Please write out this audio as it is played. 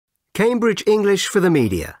Cambridge English for the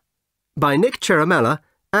Media by Nick Cheramella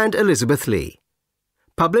and Elizabeth Lee.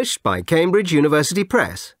 Published by Cambridge University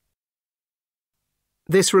Press.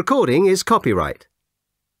 This recording is copyright.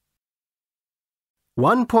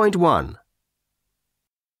 1.1.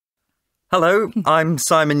 Hello, I'm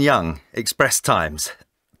Simon Young, Express Times.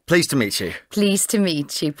 Pleased to meet you. Pleased to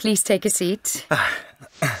meet you. Please take a seat.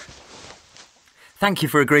 Thank you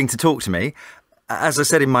for agreeing to talk to me. As I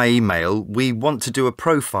said in my email, we want to do a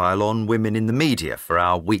profile on women in the media for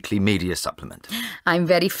our weekly media supplement. I'm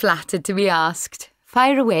very flattered to be asked.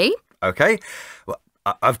 Fire away. OK. Well,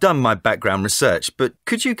 I've done my background research, but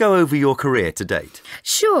could you go over your career to date?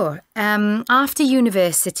 Sure. After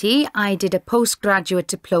university, I did a postgraduate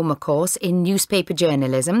diploma course in newspaper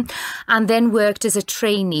journalism and then worked as a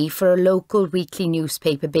trainee for a local weekly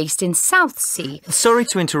newspaper based in Southsea. Sorry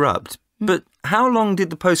to interrupt, but how long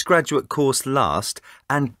did the postgraduate course last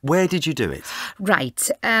and where did you do it?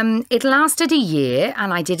 Right. It lasted a year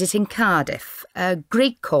and I did it in Cardiff. A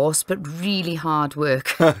great course, but really hard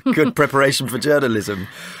work. Good preparation for journalism.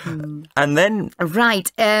 And then?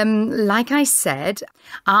 Right. Like I said,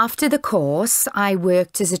 after the course, I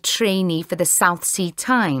worked as a trainee for the Southsea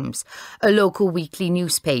Times, a local weekly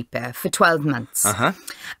newspaper, for 12 months.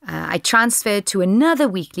 I transferred to another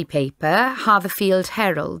weekly paper, Haverfield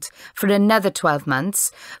Herald, for another 12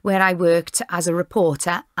 months, where I worked as a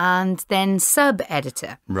reporter and then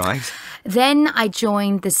sub-editor. Right. Then I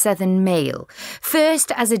joined the Southern Mail,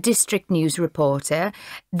 first as a district news reporter,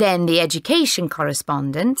 then the education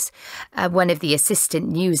correspondent, one of the assistant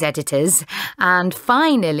news editors, and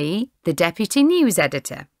finally the deputy news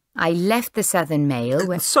editor. I left the Southern Mail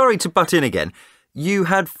when... Sorry to butt in again. You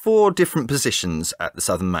had 4 different positions at the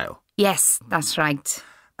Southern Mail. Yes, that's right.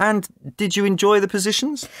 And did you enjoy the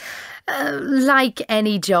positions? Like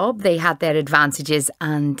any job, they had their advantages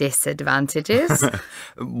and disadvantages.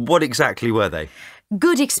 What exactly were they?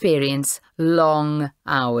 Good experience, long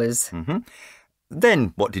hours.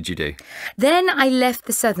 Then what did you do? Then I left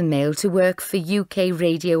the Southern Mail to work for UK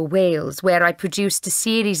Radio Wales, where I produced a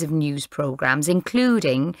series of news programmes,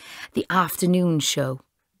 including the afternoon show.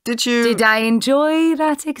 Did I enjoy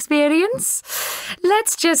that experience?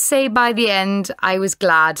 Let's just say by the end, I was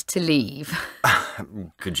glad to leave.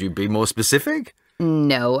 Could you be more specific?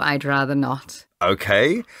 No, I'd rather not.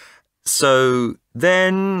 OK. So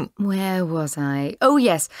then... Where was I? Oh,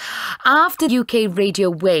 yes. After UK Radio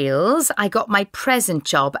Wales, I got my present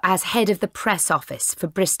job as head of the press office for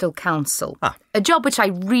Bristol Council. A job which I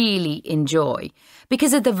really enjoy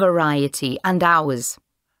because of the variety and hours.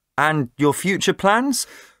 And your future plans?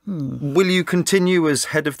 Will you continue as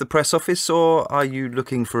head of the press office or are you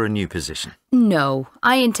looking for a new position? No,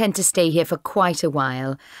 I intend to stay here for quite a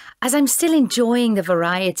while, as I'm still enjoying the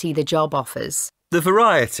variety the job offers. The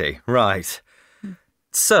variety, right.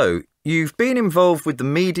 So, you've been involved with the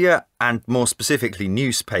media and more specifically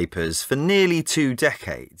newspapers for nearly 2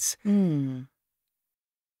 decades.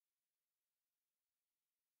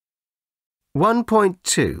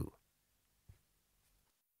 1.2.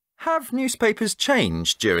 Have newspapers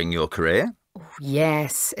changed during your career? Oh,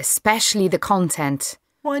 yes, especially the content.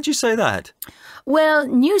 Why'd you say that? Well,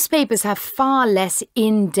 newspapers have far less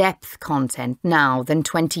in-depth content now than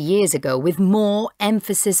 20 years ago, with more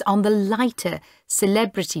emphasis on the lighter,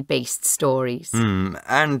 celebrity-based stories.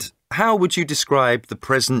 And how would you describe the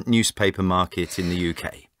present newspaper market in the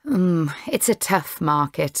UK? It's a tough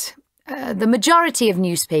market. The majority of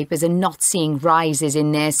newspapers are not seeing rises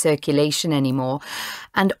in their circulation anymore,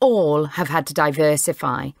 and all have had to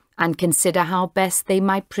diversify and consider how best they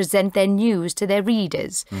might present their news to their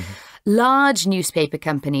readers. Large newspaper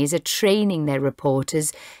companies are training their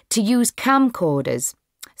reporters to use camcorders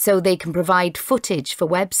so they can provide footage for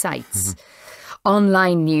websites.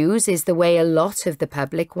 Online news is the way a lot of the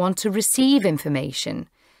public want to receive information.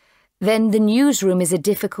 Then the newsroom is a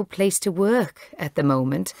difficult place to work at the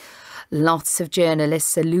moment. Lots of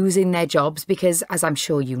journalists are losing their jobs because, as I'm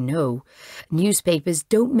sure you know, newspapers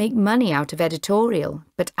don't make money out of editorial,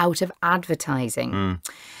 but out of advertising.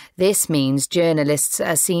 This means journalists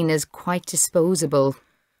are seen as quite disposable.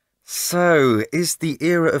 So, is the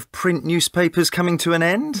era of print newspapers coming to an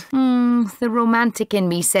end? The romantic in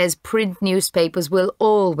me says print newspapers will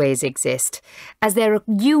always exist, as they're a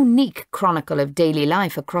unique chronicle of daily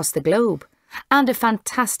life across the globe, and a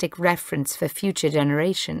fantastic reference for future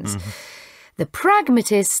generations. The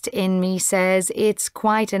pragmatist in me says it's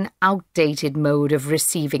quite an outdated mode of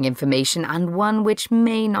receiving information and one which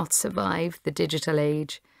may not survive the digital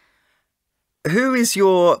age. Who is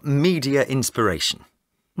your media inspiration?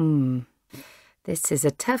 This is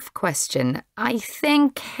a tough question. I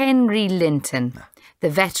think Henry Linton, the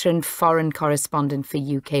veteran foreign correspondent for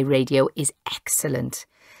UK radio, is excellent.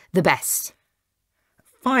 The best.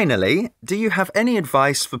 Finally, do you have any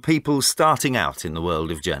advice for people starting out in the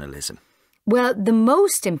world of journalism? Well, the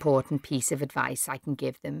most important piece of advice I can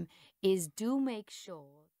give them is do make sure...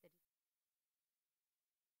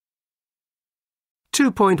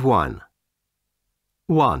 2.1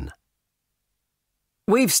 1.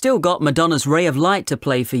 We've still got Madonna's Ray of Light to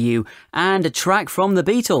play for you and a track from the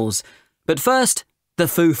Beatles. But first, the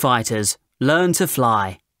Foo Fighters, Learn to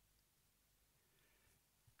Fly.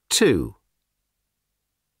 2.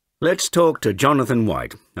 Let's talk to Jonathan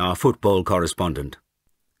White, our football correspondent.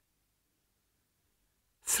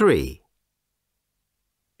 3.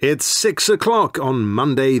 It's 6 o'clock on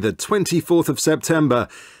Monday, the 24th of September.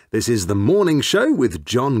 This is the morning show with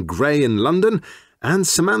John Gray in London and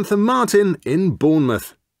Samantha Martin in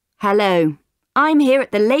Bournemouth. Hello. I'm here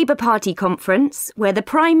at the Labour Party conference where the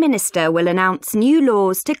Prime Minister will announce new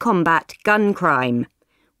laws to combat gun crime.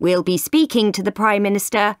 We'll be speaking to the Prime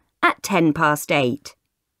Minister at 8:10.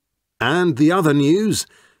 And the other news,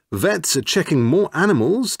 vets are checking more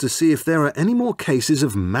animals to see if there are any more cases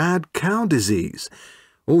of mad cow disease.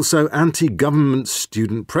 Also, anti-government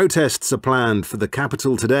student protests are planned for the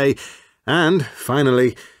capital today. And,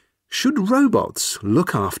 finally, should robots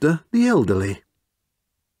look after the elderly?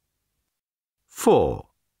 4.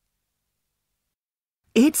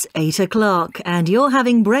 It's 8 o'clock and you're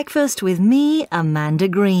having breakfast with me, Amanda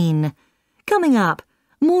Green. Coming up,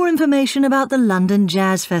 more information about the London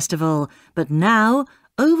Jazz Festival. But now,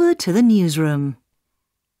 over to the newsroom.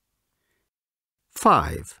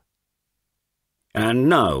 5. And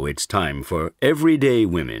now it's time for Everyday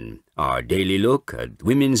Women, our daily look at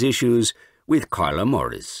women's issues with Carla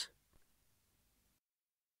Morris.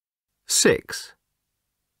 6.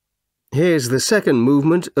 Here's the second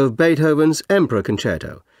movement of Beethoven's Emperor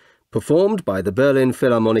Concerto, performed by the Berlin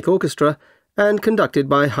Philharmonic Orchestra and conducted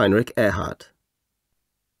by Heinrich Erhardt.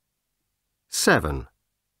 7.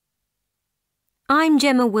 I'm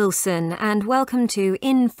Gemma Wilson and welcome to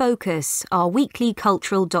In Focus, our weekly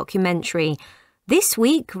cultural documentary. This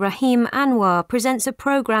week, Rahim Anwar presents a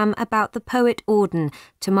programme about the poet Auden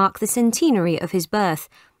to mark the centenary of his birth.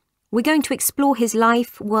 We're going to explore his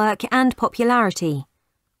life, work and popularity.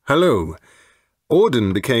 Hello.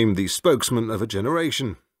 Auden became the spokesman of a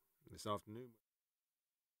generation. This afternoon.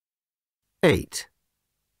 8.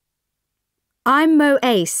 I'm Mo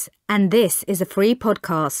Ace, and this is a free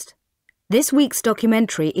podcast. This week's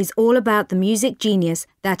documentary is all about the music genius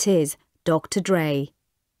that is Dr. Dre.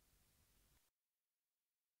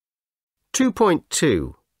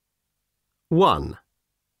 2.2 1.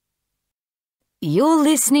 You're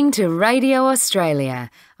listening to Radio Australia.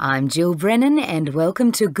 I'm Jill Brennan and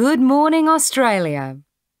welcome to Good Morning Australia.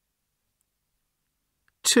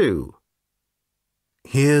 2.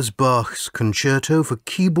 Here's Bach's Concerto for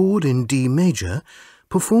Keyboard in D major,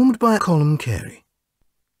 performed by Colm Carey.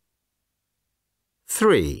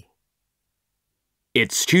 3.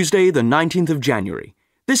 It's Tuesday the 19th of January.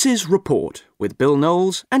 This is Report with Bill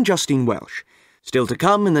Knowles and Justine Welsh. Still to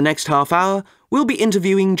come in the next half hour, we'll be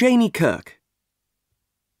interviewing Janie Kirk.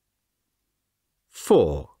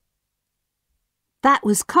 4. That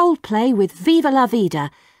was Coldplay with Viva La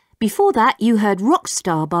Vida. Before that, you heard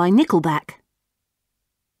Rockstar by Nickelback.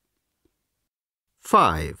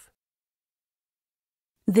 5.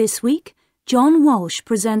 This week, John Walsh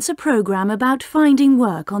presents a programme about finding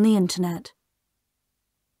work on the internet.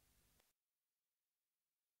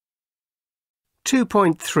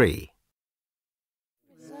 2.3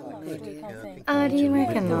 Do you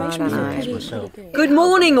reckon? I don't know. Good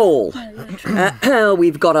morning, all.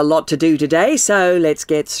 We've got a lot to do today, so let's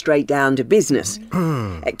get straight down to business.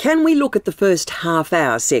 Can we look at the first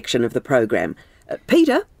half-hour section of the programme?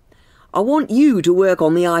 Peter, I want you to work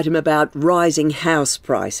on the item about rising house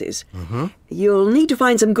prices. You'll need to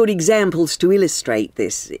find some good examples to illustrate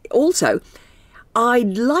this. Also,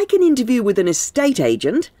 I'd like an interview with an estate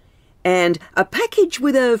agent and a package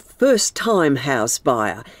with a first-time house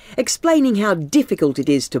buyer, explaining how difficult it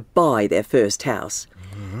is to buy their first house.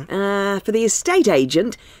 For the estate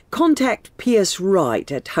agent, contact Pierce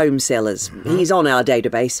Wright at Home Sellers. He's on our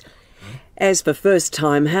database. As for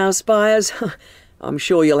first-time house buyers, I'm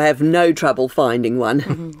sure you'll have no trouble finding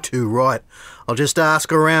one. Too right. I'll just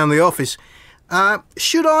ask around the office.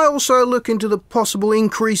 Should I also look into the possible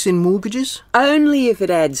increase in mortgages? Only if it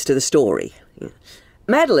adds to the story.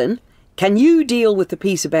 Madeline, can you deal with the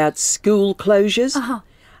piece about school closures?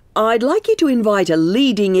 I'd like you to invite a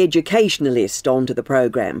leading educationalist onto the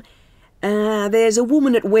programme. There's a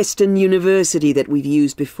woman at Western University that we've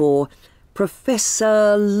used before.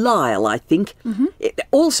 Professor Lyle, I think.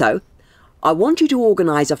 Also, I want you to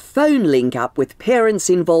organise a phone link-up with parents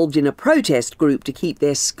involved in a protest group to keep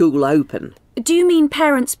their school open. Do you mean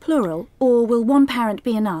parents plural, or will one parent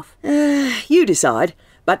be enough? You decide,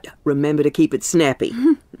 but remember to keep it snappy.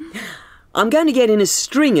 I'm going to get in a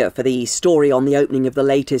stringer for the story on the opening of the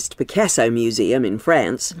latest Picasso Museum in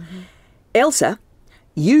France. Elsa,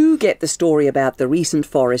 you get the story about the recent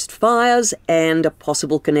forest fires and a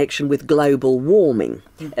possible connection with global warming.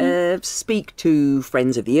 Speak to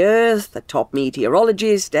Friends of the Earth, a top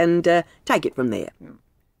meteorologist, and take it from there.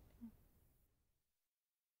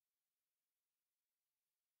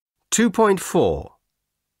 2.4.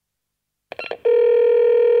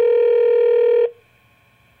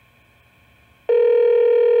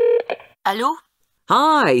 Hello?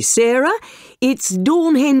 Hi, Sarah. It's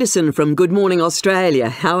Dawn Henderson from Good Morning Australia.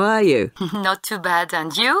 How are you? Not too bad,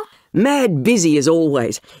 and you? Mad busy as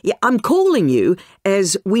always. Yeah, I'm calling you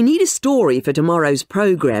as we need a story for tomorrow's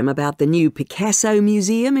programme about the new Picasso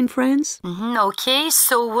Museum in France. Okay,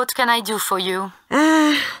 so what can I do for you?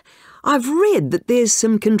 I've read that there's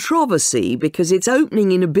some controversy because it's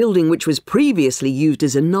opening in a building which was previously used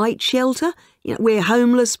as a night shelter, where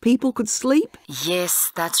homeless people could sleep.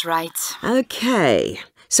 Yes, that's right. OK,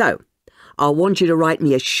 so I want you to write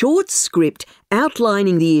me a short script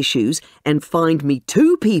outlining the issues and find me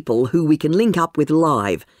 2 people who we can link up with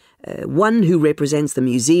live. One who represents the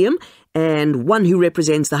museum and one who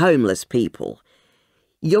represents the homeless people.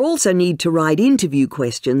 You'll also need to write interview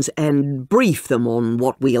questions and brief them on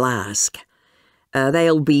what we'll ask.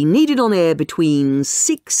 They'll be needed on air between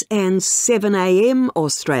 6 and 7 a.m.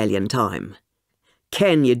 Australian time.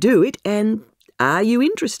 Can you do it, and are you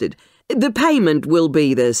interested? The payment will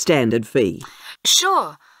be the standard fee.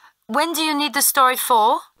 Sure. When do you need the story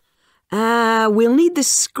for? We'll need the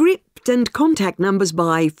script and contact numbers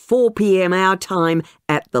by 4 p.m. our time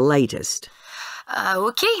at the latest.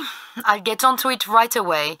 OK, I'll get onto it right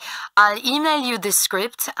away. I'll email you the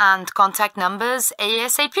script and contact numbers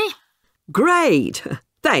ASAP. Great.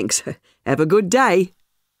 Thanks. Have a good day.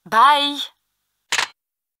 Bye.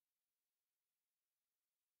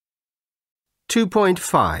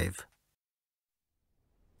 2.5.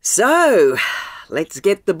 So, let's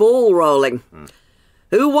get the ball rolling.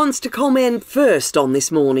 Who wants to comment first on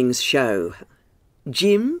this morning's show?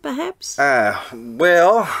 Jim, perhaps?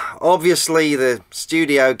 Well, obviously the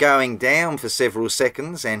studio going down for several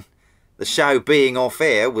seconds and the show being off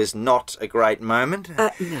air was not a great moment.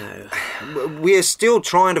 No. We're still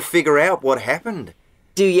trying to figure out what happened.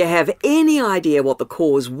 Do you have any idea what the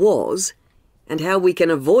cause was and how we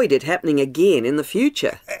can avoid it happening again in the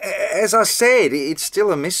future? As I said, it's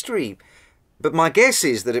still a mystery. But my guess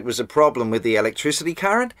is that it was a problem with the electricity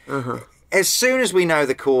current. As soon as we know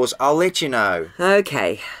the cause, I'll let you know.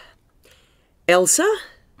 OK. Elsa?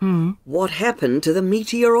 What happened to the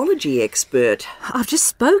meteorology expert? I've just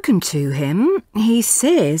spoken to him. He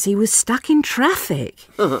says he was stuck in traffic.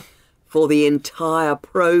 For the entire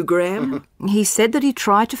programme? He said that he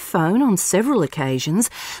tried to phone on several occasions,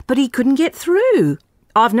 but he couldn't get through.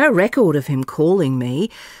 I've no record of him calling me.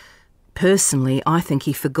 Personally, I think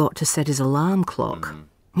he forgot to set his alarm clock.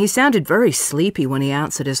 He sounded very sleepy when he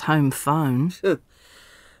answered his home phone.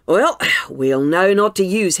 Well, we'll know not to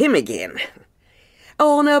use him again.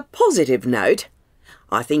 On a positive note,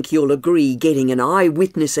 I think you'll agree getting an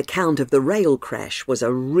eyewitness account of the rail crash was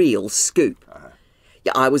a real scoop.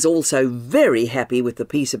 I was also very happy with the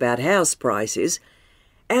piece about house prices,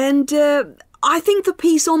 and I think the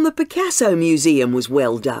piece on the Picasso Museum was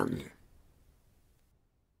well done.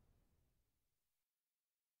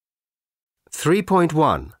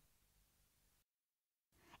 3.1.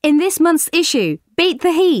 In this month's issue, Beat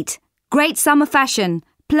the Heat, Great Summer Fashion,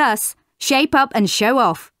 plus Shape Up and Show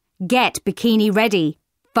Off. Get bikini ready.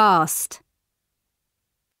 Fast.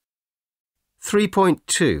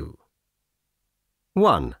 3.2.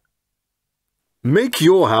 1. Make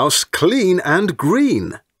your house clean and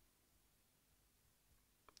green.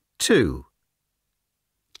 2.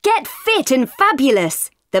 Get fit and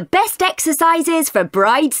fabulous. The best exercises for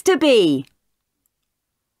brides-to-be.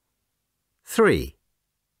 3.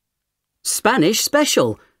 Spanish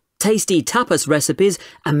special. Tasty tapas recipes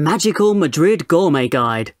and magical Madrid gourmet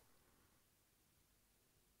guide.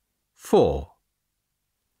 4.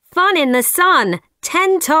 Fun in the sun.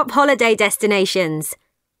 10 top holiday destinations.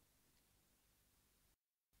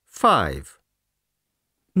 5.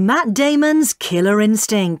 Matt Damon's Killer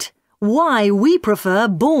Instinct. Why we prefer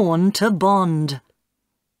Born to Bond.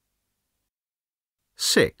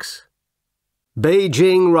 6.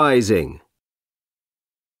 Beijing Rising.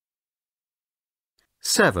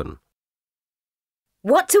 7.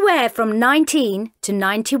 What to wear from 19 to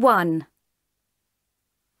 91.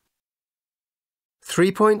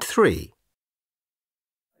 3.3.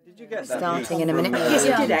 Starting in a minute.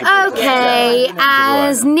 OK,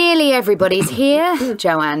 as nearly everybody's here,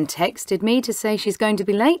 Joanne texted me to say she's going to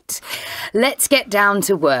be late. Let's get down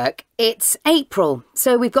to work. It's April,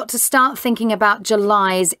 so we've got to start thinking about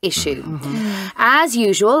July's issue. As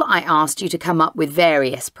usual, I asked you to come up with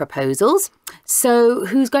various proposals. So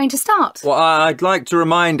who's going to start? Well, I'd like to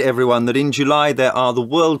remind everyone that in July there are the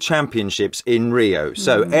World Championships in Rio.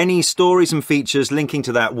 So any stories and features linking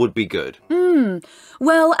to that would be good.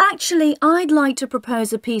 Well, actually, I'd like to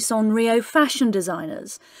propose a piece on Rio fashion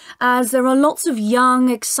designers, as there are lots of young,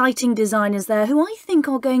 exciting designers there who I think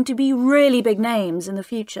are going to be really big names in the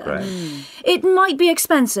future. Right. It might be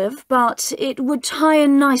expensive, but it would tie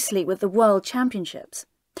in nicely with the World Championships.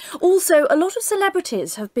 Also, a lot of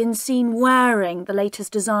celebrities have been seen wearing the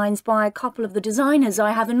latest designs by a couple of the designers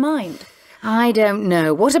I have in mind. I don't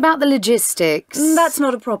know. What about the logistics? That's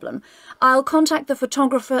not a problem. I'll contact the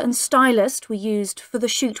photographer and stylist we used for the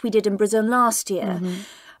shoot we did in Brazil last year.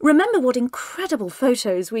 Remember what incredible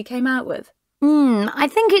photos we came out with? I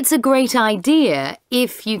think it's a great idea,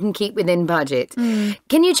 if you can keep within budget.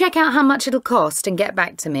 Can you check out how much it'll cost and get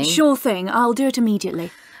back to me? Sure thing. I'll do it immediately.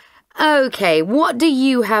 OK, what do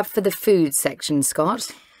you have for the food section, Scott?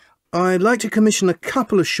 I'd like to commission a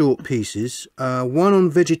couple of short pieces, one on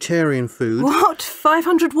vegetarian food. What?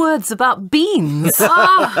 500 words about beans?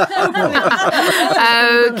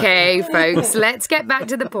 OK, folks, let's get back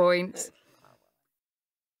to the point.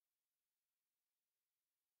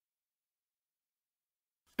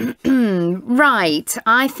 Right,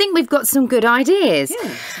 I think we've got some good ideas.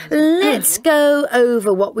 Let's go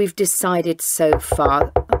over what we've decided so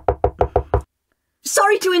far.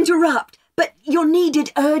 Sorry to interrupt, but you're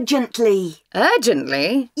needed urgently.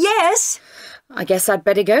 Urgently? Yes. I guess I'd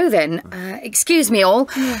better go then. Excuse me all.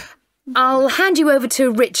 I'll hand you over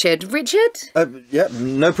to Richard. Richard? Yeah,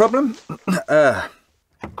 no problem.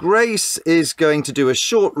 Grace is going to do a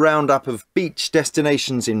short roundup of beach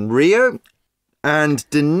destinations in Rio. And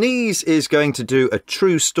Denise is going to do a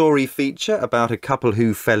true story feature about a couple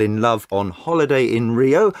who fell in love on holiday in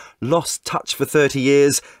Rio, lost touch for 30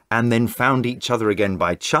 years, and then found each other again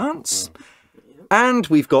by chance. And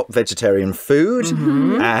we've got vegetarian food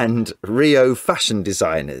and Rio fashion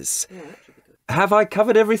designers. Have I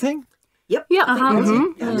covered everything? Yep.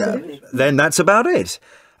 Then that's about it.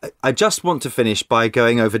 I just want to finish by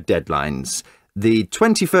going over deadlines. The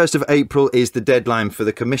 21st of April is the deadline for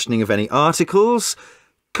the commissioning of any articles.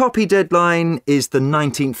 Copy deadline is the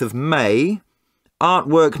 19th of May.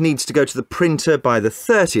 Artwork needs to go to the printer by the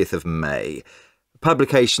 30th of May.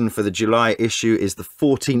 Publication for the July issue is the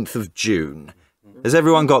 14th of June. Has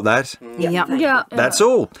everyone got that? Yeah. That's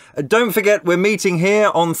all. Don't forget, we're meeting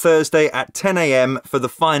here on Thursday at 10 a.m. for the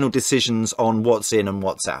final decisions on what's in and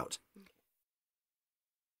what's out.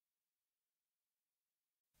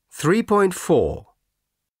 3.4.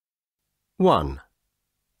 1.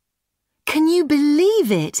 Can you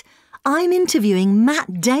believe it? I'm interviewing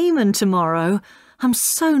Matt Damon tomorrow. I'm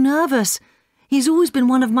so nervous. He's always been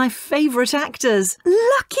one of my favourite actors.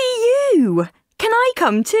 Lucky you! Can I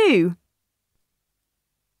come too?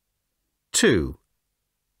 2.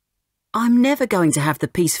 I'm never going to have the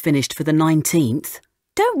piece finished for the 19th.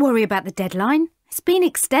 Don't worry about the deadline. It's been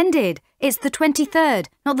extended. It's the 23rd,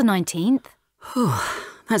 not the 19th.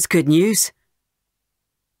 That's good news.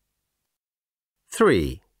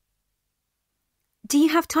 3. Do you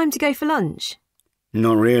have time to go for lunch?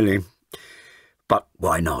 Not really. But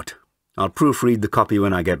why not? I'll proofread the copy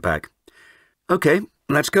when I get back. OK,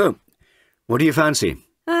 let's go. What do you fancy?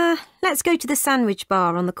 Let's go to the sandwich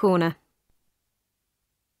bar on the corner.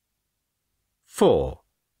 4.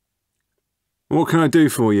 What can I do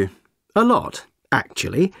for you? A lot,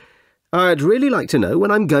 actually. I'd really like to know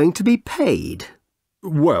when I'm going to be paid.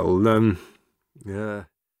 Well, yeah.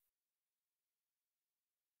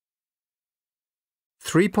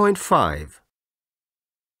 3.5.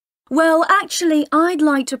 Well, actually, I'd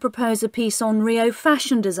like to propose a piece on Rio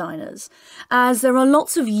fashion designers, as there are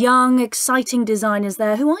lots of young, exciting designers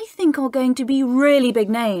there who I think are going to be really big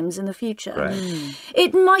names in the future. Right.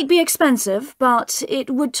 It might be expensive, but it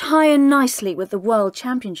would tie in nicely with the World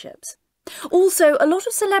Championships. Also, a lot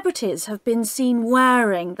of celebrities have been seen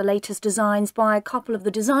wearing the latest designs by a couple of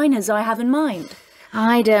the designers I have in mind.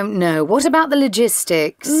 I don't know. What about the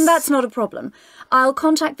logistics? That's not a problem. I'll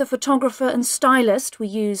contact the photographer and stylist we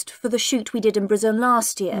used for the shoot we did in Brazil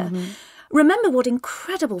last year. Remember what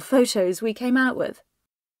incredible photos we came out with?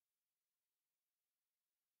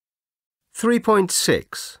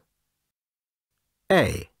 3.6.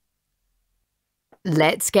 A.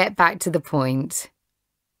 Let's get back to the point.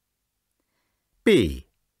 B.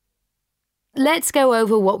 let's go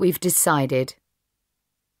over what we've decided.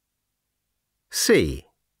 C.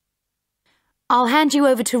 I'll hand you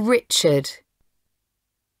over to Richard.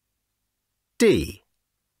 D.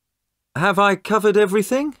 Have I covered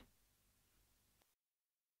everything?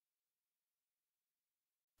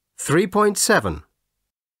 3.7.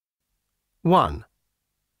 1.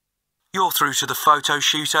 You're through to the photo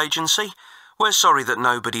shoot agency. We're sorry that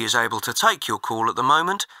nobody is able to take your call at the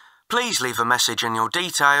moment. Please leave a message and your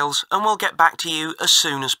details and we'll get back to you as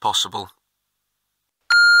soon as possible.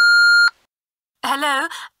 Hello,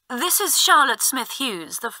 this is Charlotte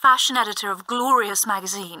Smith-Hughes, the fashion editor of Glorious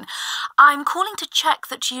magazine. I'm calling to check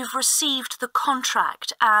that you've received the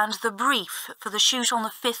contract and the brief for the shoot on the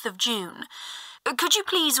 5th of June. Could you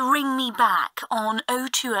please ring me back on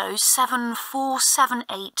 020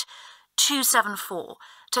 7478 274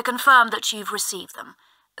 to confirm that you've received them?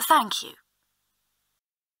 Thank you.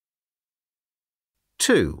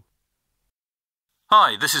 2.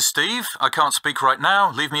 Hi, this is Steve. I can't speak right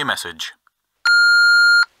now. Leave me a message.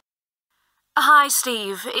 Hi,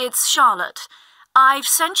 Steve. It's Charlotte. I've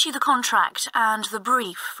sent you the contract and the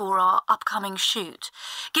brief for our upcoming shoot.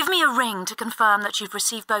 Give me a ring to confirm that you've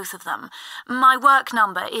received both of them. My work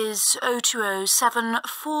number is 020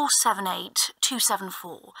 7478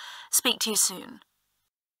 274. Speak to you soon.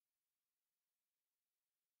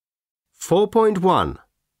 4.1.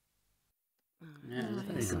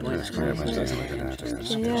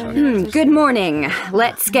 Good morning.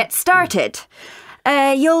 Let's get started.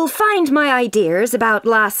 You'll find my ideas about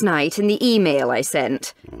last night in the email I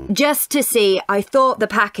sent. Just to say, I thought the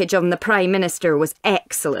package on the Prime Minister was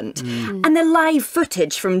excellent. And the live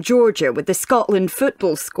footage from Georgia with the Scotland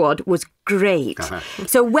football squad was great.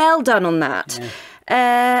 So well done on that.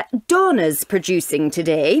 Donna's producing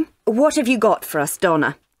today. What have you got for us,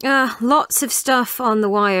 Donna? Lots of stuff on the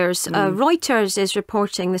wires. Reuters is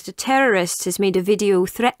reporting that a terrorist has made a video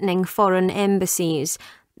threatening foreign embassies.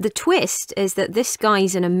 The twist is that this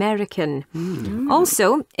guy's an American.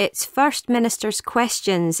 Also, it's First Minister's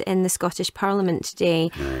questions in the Scottish Parliament today.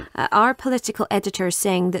 Our political editor is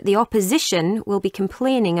saying that the opposition will be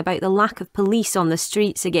complaining about the lack of police on the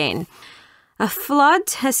streets again. A flood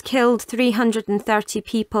has killed 330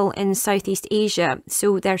 people in Southeast Asia,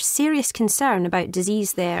 so there's serious concern about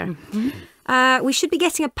disease there. We should be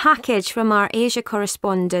getting a package from our Asia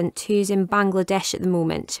correspondent who's in Bangladesh at the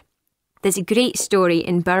moment. There's a great story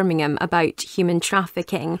in Birmingham about human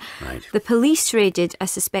trafficking. The police raided a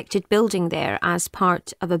suspected building there as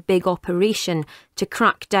part of a big operation to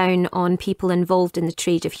crack down on people involved in the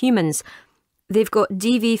trade of humans. They've got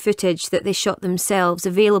DV footage that they shot themselves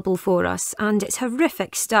available for us, and it's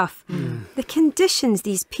horrific stuff. The conditions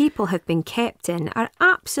these people have been kept in are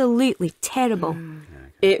absolutely terrible.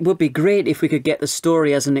 It would be great if we could get the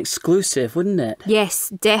story as an exclusive, wouldn't it? Yes,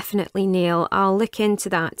 definitely, Neil. I'll look into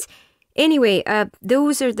that. Anyway,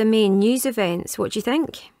 those are the main news events. What do you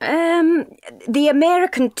think? The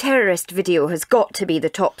American terrorist video has got to be the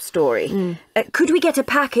top story. Could we get a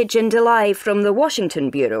package and a live from the Washington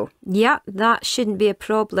Bureau? Yeah, that shouldn't be a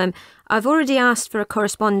problem. I've already asked for a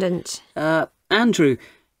correspondent. Andrew,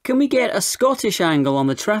 can we get a Scottish angle on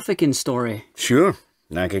the trafficking story? Sure.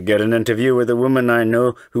 I could get an interview with a woman I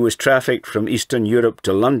know who was trafficked from Eastern Europe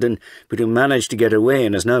to London, but who managed to get away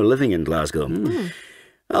and is now living in Glasgow.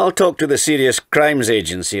 I'll talk to the Serious Crimes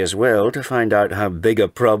Agency as well to find out how big a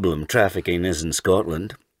problem trafficking is in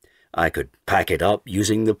Scotland. I could pack it up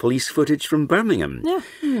using the police footage from Birmingham.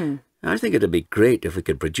 I think it'd be great if we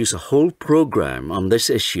could produce a whole programme on this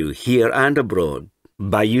issue here and abroad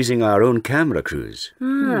by using our own camera crews.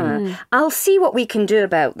 I'll see what we can do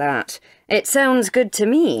about that. It sounds good to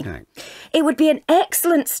me. It would be an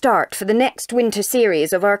excellent start for the next winter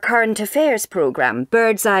series of our current affairs programme,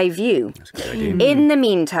 Bird's Eye View. That's a good idea. In the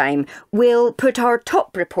meantime, we'll put our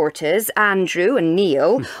top reporters, Andrew and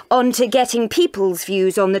Neil, onto getting people's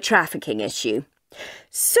views on the trafficking issue.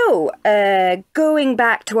 So, going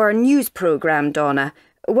back to our news programme, Donna,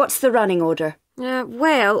 what's the running order?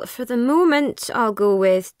 Well, for the moment, I'll go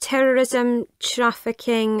with terrorism,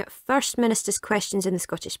 trafficking, First Minister's questions in the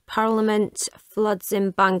Scottish Parliament, floods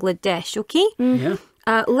in Bangladesh, OK?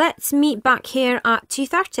 Let's meet back here at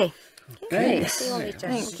 2:30. Okay. See you all later.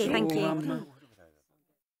 OK, thank you.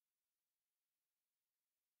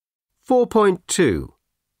 4.2.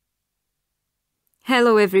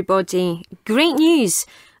 Hello, everybody. Great news.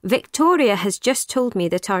 Victoria has just told me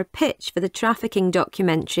that our pitch for the trafficking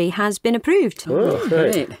documentary has been approved. Oh,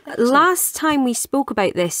 great. Last time we spoke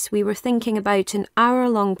about this, we were thinking about an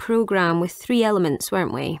hour-long programme with 3 elements,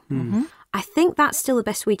 weren't we? I think that's still the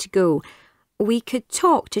best way to go. We could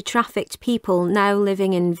talk to trafficked people now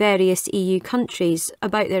living in various EU countries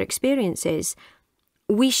about their experiences.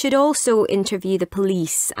 We should also interview the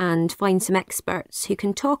police and find some experts who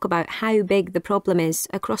can talk about how big the problem is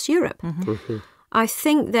across Europe. I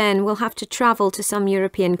think then we'll have to travel to some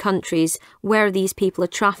European countries where these people are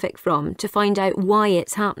trafficked from to find out why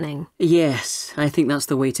it's happening. Yes, I think that's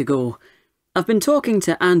the way to go. I've been talking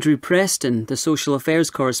to Andrew Preston, the social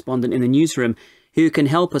affairs correspondent in the newsroom, who can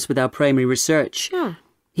help us with our primary research. Yeah.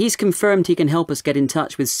 He's confirmed he can help us get in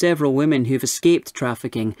touch with several women who've escaped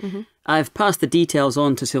trafficking. I've passed the details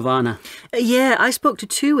on to Silvana. Yeah, I spoke to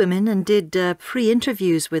 2 women and did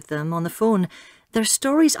pre-interviews with them on the phone. Their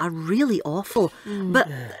stories are really awful, but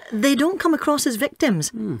they don't come across as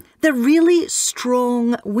victims. They're really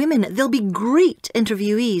strong women. They'll be great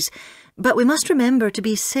interviewees, but we must remember to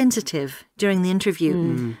be sensitive during the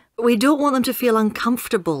interview. We don't want them to feel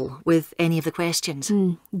uncomfortable with any of the questions.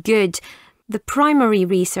 Good. The primary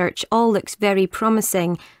research all looks very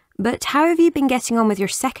promising, but how have you been getting on with your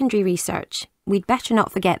secondary research? We'd better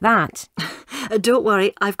not forget that. Don't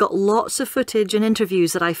worry, I've got lots of footage and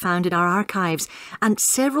interviews that I found in our archives and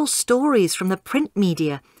several stories from the print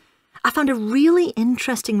media. I found a really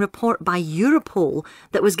interesting report by Europol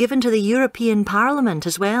that was given to the European Parliament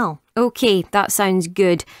as well. OK, that sounds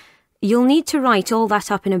good. You'll need to write all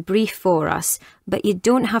that up in a brief for us, but you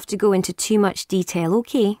don't have to go into too much detail,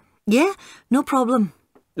 OK? Yeah, no problem.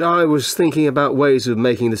 I was thinking about ways of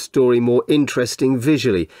making the story more interesting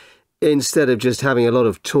visually, instead of just having a lot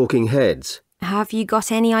of talking heads. Have you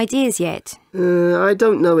got any ideas yet? I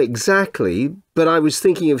don't know exactly, but I was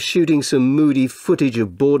thinking of shooting some moody footage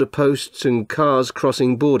of border posts and cars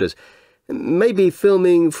crossing borders. Maybe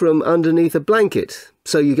filming from underneath a blanket,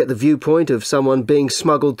 so you get the viewpoint of someone being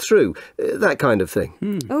smuggled through. That kind of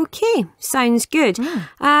thing. OK, sounds good.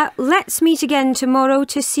 Let's meet again tomorrow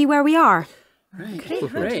to see where we are. Great.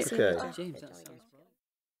 Okay.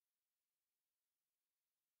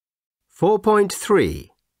 4.3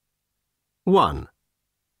 1.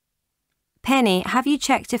 Penny, have you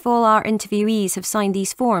checked if all our interviewees have signed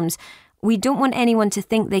these forms? We don't want anyone to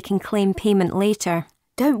think they can claim payment later.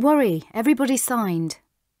 Don't worry, everybody's signed.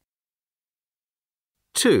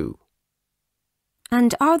 2.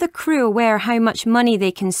 And are the crew aware how much money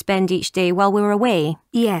they can spend each day while we're away?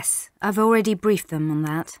 Yes, I've already briefed them on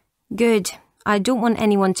that. Good. I don't want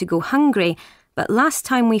anyone to go hungry, but last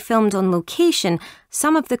time we filmed on location,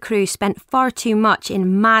 some of the crew spent far too much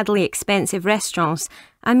in madly expensive restaurants.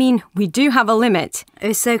 I mean, we do have a limit.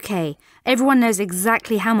 It's okay. Everyone knows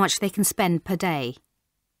exactly how much they can spend per day.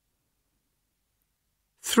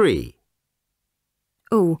 3.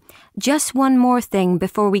 Oh, just one more thing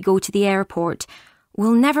before we go to the airport.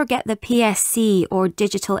 We'll never get the PSC or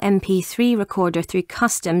digital MP3 recorder through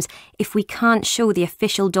customs if we can't show the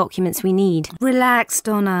official documents we need. Relax,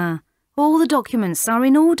 Donna. All the documents are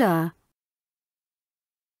in order.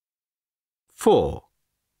 4.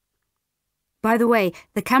 By the way,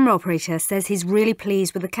 the camera operator says he's really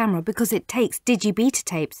pleased with the camera because it takes digi-beta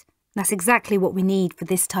tapes. That's exactly what we need for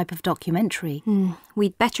this type of documentary.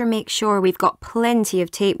 We'd better make sure we've got plenty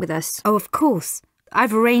of tape with us. Oh, of course.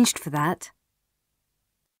 I've arranged for that.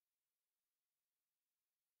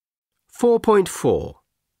 4.4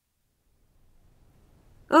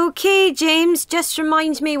 OK, James, just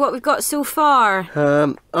remind me what we've got so far.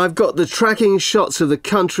 I've got the tracking shots of the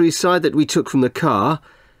countryside that we took from the car.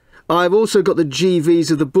 I've also got the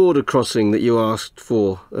GVs of the border crossing that you asked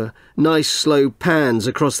for. Nice slow pans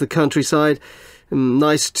across the countryside.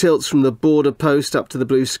 Nice tilts from the border post up to the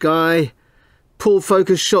blue sky. Pull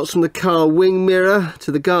focus shots from the car wing mirror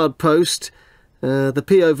to the guard post. The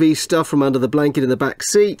POV stuff from under the blanket in the back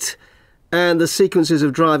seat. And the sequences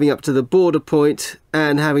of driving up to the border point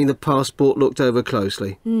and having the passport looked over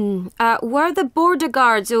closely. Were the border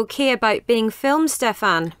guards OK about being filmed,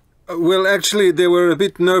 Stefan? Well, actually, they were a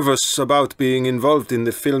bit nervous about being involved in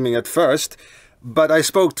the filming at first, but I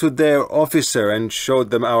spoke to their officer and showed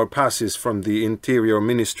them our passes from the Interior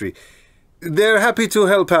Ministry. They're happy to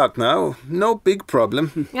help out now. No big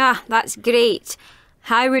problem. That's great.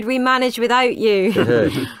 How would we manage without you?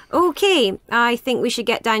 OK, I think we should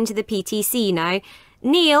get down to the PTC now.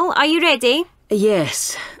 Neil, are you ready?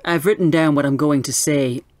 Yes, I've written down what I'm going to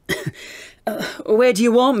say. Where do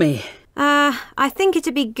you want me? I think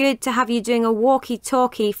it'd be good to have you doing a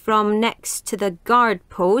walkie-talkie from next to the guard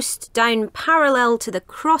post, down parallel to the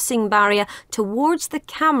crossing barrier towards the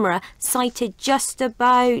camera, sighted just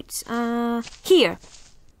about, here.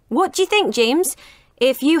 What do you think, James?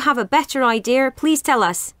 If you have a better idea, please tell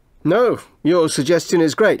us. No, your suggestion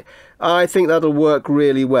is great. I think that'll work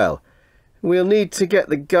really well. We'll need to get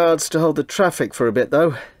the guards to hold the traffic for a bit,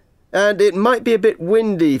 though. And it might be a bit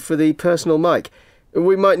windy for the personal mic.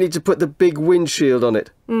 We might need to put the big windshield on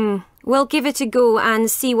it. We'll give it a go and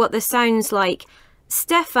see what this sounds like.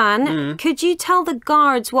 Stefan, could you tell the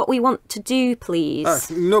guards what we want to do, please?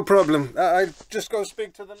 No problem. I'll just go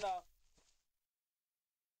speak to them now.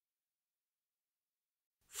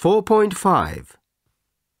 4.5.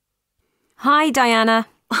 Hi, Diana.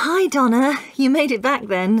 Hi, Donna. You made it back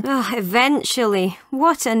then. Eventually.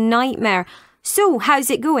 What a nightmare. So, how's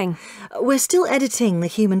it going? We're still editing the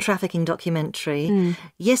human trafficking documentary.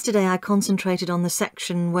 Yesterday I concentrated on the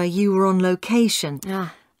section where you were on location.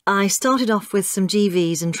 I started off with some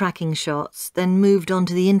GVs and tracking shots, then moved on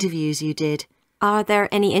to the interviews you did. Are there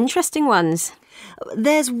any interesting ones?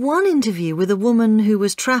 There's one interview with a woman who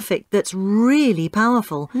was trafficked that's really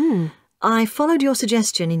powerful. I followed your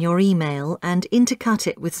suggestion in your email and intercut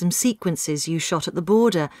it with some sequences you shot at the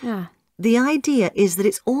border. The idea is that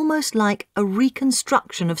it's almost like a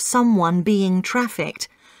reconstruction of someone being trafficked.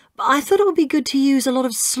 I thought it would be good to use a lot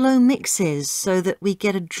of slow mixes so that we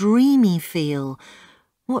get a dreamy feel.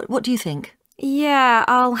 What do you think? Yeah,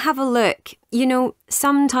 I'll have a look. You know,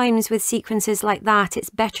 sometimes with sequences like that,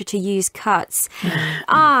 it's better to use cuts.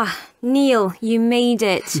 Neil, you made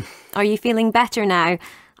it. Are you feeling better now?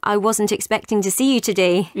 I wasn't expecting to see you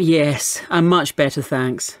today. Yes, I'm much better,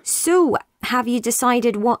 thanks. So, have you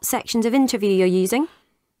decided what sections of interview you're using?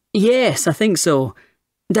 Yes, I think so.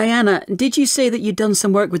 Diana, did you say that you'd done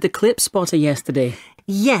some work with the clip spotter yesterday?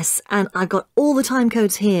 Yes, and I've got all the time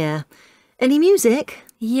codes here. Any music?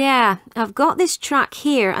 Yeah, I've got this track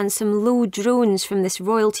here and some low drones from this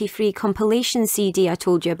royalty-free compilation CD I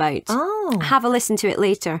told you about. Have a listen to it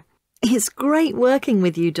later. It's great working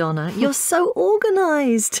with you, Donna. You're so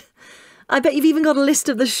organised. I bet you've even got a list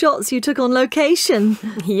of the shots you took on location.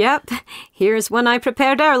 Yep, here's one I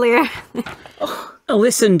prepared earlier.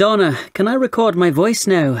 Listen, Donna, can I record my voice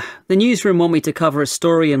now? The newsroom want me to cover a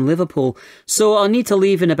story in Liverpool, so I'll need to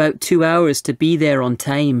leave in about 2 hours to be there on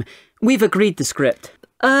time. We've agreed the script.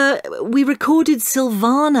 We recorded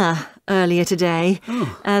Silvana earlier today,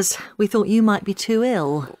 as we thought you might be too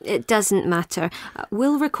ill. It doesn't matter.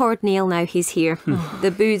 We'll record Neil now he's here.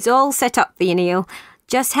 The booth's all set up for you, Neil.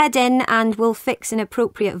 Just head in and we'll fix an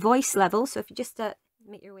appropriate voice level, so if you just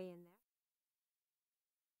make your way in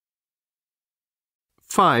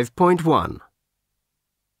there. 5.1.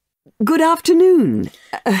 Good afternoon.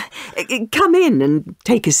 Come in and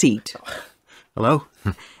take a seat. Hello.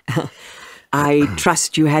 I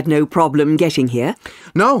trust you had no problem getting here?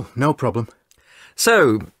 No problem.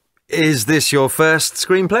 So, is this your first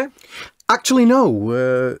screenplay? Actually,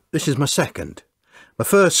 no. This is my second. My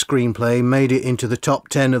first screenplay made it into the top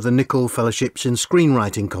 10 of the Nicholl Fellowships in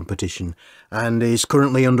Screenwriting competition and is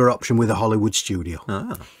currently under option with a Hollywood studio.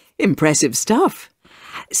 Impressive stuff.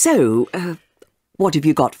 So, what have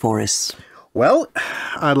you got for us? Well,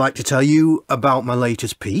 I'd like to tell you about my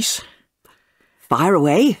latest piece. Fire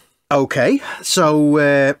away. OK,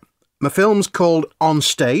 so my film's called On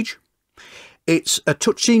Stage. It's a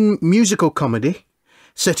touching musical comedy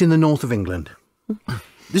set in the north of England.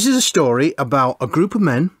 This is a story about a group of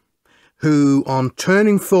men who, on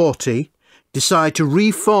turning 40, decide to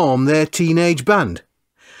reform their teenage band,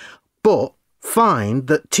 but find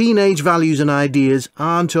that teenage values and ideas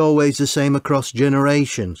aren't always the same across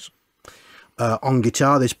generations. On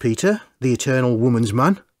guitar there's Peter, the eternal woman's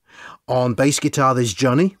man. On bass guitar there's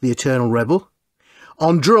Johnny, the eternal rebel.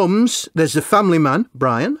 On drums there's the family man,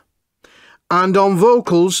 Brian. And on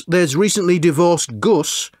vocals there's recently divorced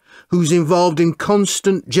Gus, who's involved in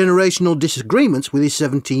constant generational disagreements with his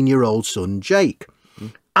 17-year-old son, Jake.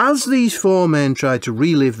 As these four men try to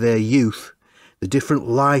relive their youth, the different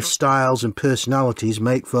lifestyles and personalities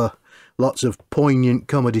make for lots of poignant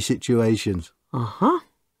comedy situations.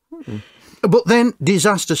 But then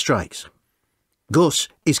disaster strikes. Gus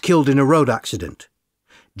is killed in a road accident.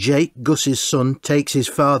 Jake, Gus's son, takes his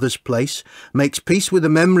father's place, makes peace with the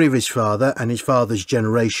memory of his father and his father's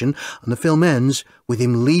generation, and the film ends with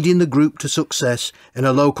him leading the group to success in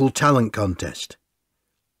a local talent contest.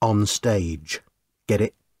 On stage. Get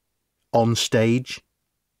it? On stage.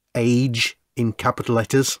 Age in capital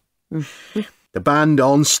letters. The band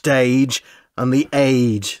on stage and the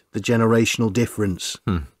age, the generational difference.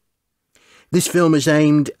 This film is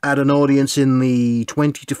aimed at an audience in the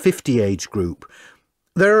 20 to 50 age group.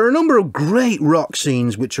 There are a number of great rock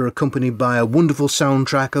scenes which are accompanied by a wonderful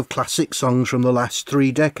soundtrack of classic songs from the last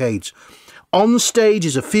 3 decades. On Stage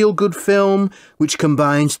is a feel-good film which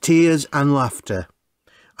combines tears and laughter.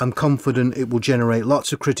 I'm confident it will generate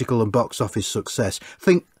lots of critical and box office success.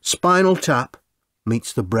 Think Spinal Tap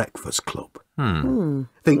meets The Breakfast Club.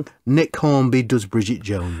 Think Nick Hornby does Bridget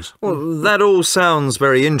Jones. Well, that all sounds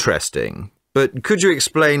very interesting. But could you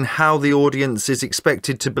explain how the audience is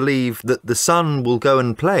expected to believe that the son will go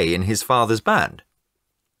and play in his father's band?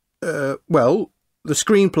 Well, the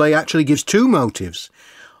screenplay actually gives two motives.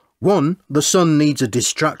 One, the son needs a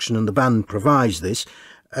distraction and the band provides this.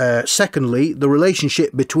 Secondly, the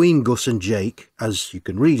relationship between Gus and Jake, as you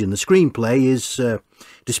can read in the screenplay, is,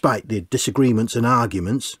 despite the disagreements and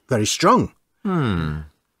arguments, very strong.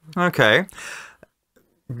 OK.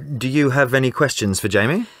 Do you have any questions for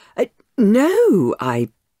Jamie? No, I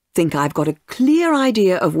think I've got a clear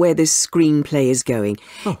idea of where this screenplay is going.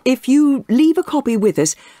 If you leave a copy with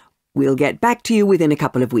us, we'll get back to you within a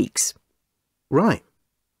couple of weeks. Right.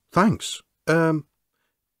 Thanks. Could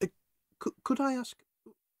I ask...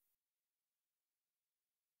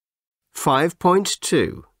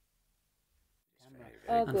 5.2.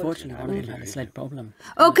 Unfortunately, one of them had a slight problem.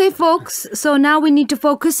 Okay, folks, so now we need to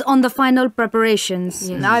focus on the final preparations.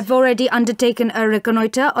 Yes. I've already undertaken a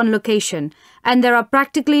reconnoitre on location, and there are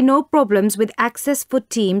practically no problems with access for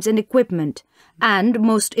teams and equipment. And,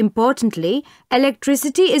 most importantly,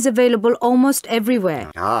 electricity is available almost everywhere.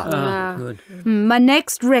 Good. My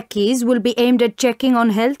next recce's will be aimed at checking on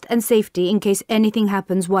health and safety in case anything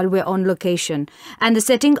happens while we're on location, and the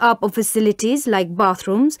setting up of facilities like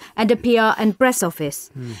bathrooms and a PR and press office.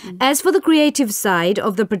 As for the creative side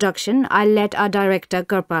of the production, I'll let our director,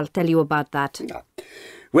 Gurpal, tell you about that.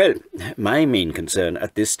 Well, my main concern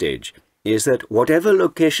at this stage is that whatever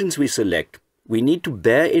locations we select, we need to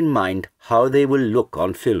bear in mind how they will look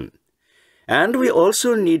on film. And we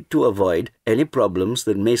also need to avoid any problems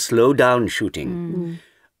that may slow down shooting.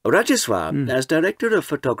 Rajeshwar, as Director of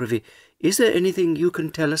Photography, is there anything you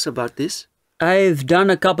can tell us about this? I've done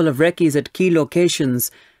a couple of recce's at key locations,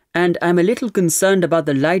 and I'm a little concerned about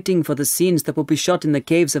the lighting for the scenes that will be shot in the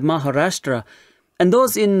caves of Maharashtra, and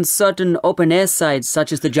those in certain open-air sites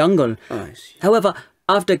such as the jungle. I see. However,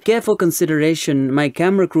 after careful consideration, my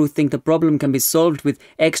camera crew think the problem can be solved with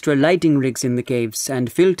extra lighting rigs in the caves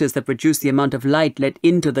and filters that reduce the amount of light let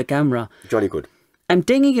into the camera. Jolly good. I'm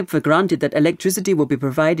taking it for granted that electricity will be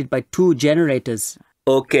provided by 2 generators.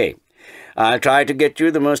 OK. I'll try to get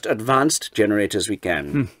you the most advanced generators we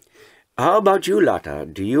can. How about you, Lata?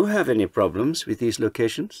 Do you have any problems with these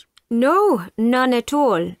locations? No, none at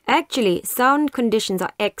all. Actually, sound conditions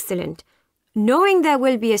are excellent. Knowing there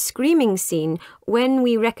will be a screaming scene, when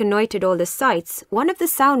we reconnoitred all the sites, one of the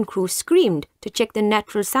sound crew screamed to check the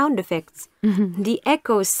natural sound effects. The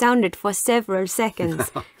echoes sounded for several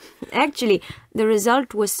seconds. Actually, the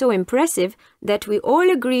result was so impressive that we all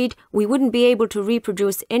agreed we wouldn't be able to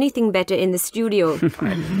reproduce anything better in the studio.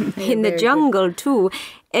 In the jungle, too,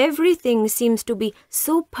 everything seems to be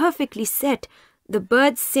so perfectly set. The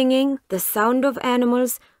birds singing, the sound of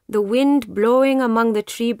animals, the wind blowing among the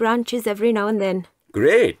tree branches every now and then.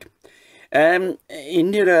 Great.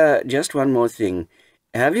 Indira, just one more thing.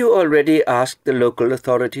 Have you already asked the local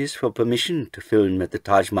authorities for permission to film at the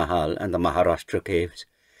Taj Mahal and the Maharashtra caves?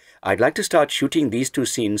 I'd like to start shooting these 2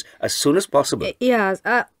 scenes as soon as possible. Yes,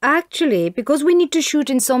 actually, because we need to shoot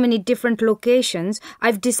in so many different locations,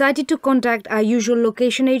 I've decided to contact our usual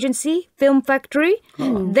location agency, Film Factory.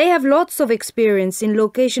 They have lots of experience in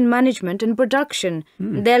location management and production.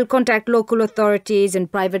 They'll contact local authorities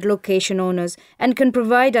and private location owners and can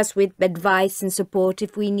provide us with advice and support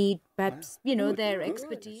if we need, perhaps, their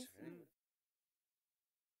expertise.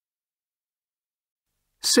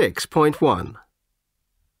 6.1.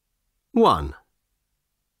 1.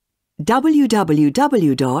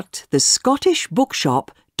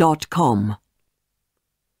 www.thescottishbookshop.com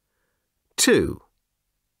 2.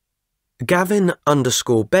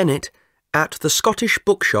 Gavin_Bennett at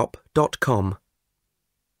thescottishbookshop.com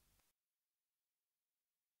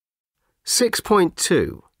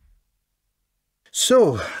 6.2.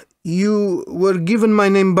 So, you were given my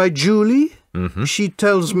name by Julie? She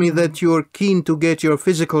tells me that you're keen to get your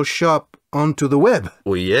physical shop onto the web.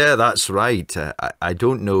 Oh, yeah, that's right. I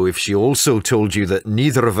don't know if she also told you that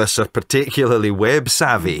neither of us are particularly web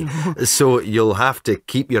savvy, so you'll have to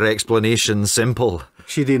keep your explanation simple.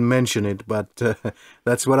 She didn't mention it, but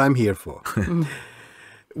that's what I'm here for.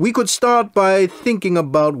 We could start by thinking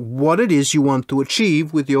about what it is you want to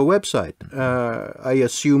achieve with your website. I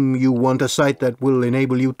assume you want a site that will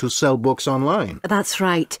enable you to sell books online. That's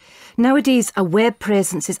right. Nowadays, a web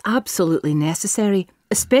presence is absolutely necessary,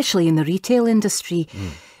 especially in the retail industry.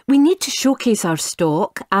 We need to showcase our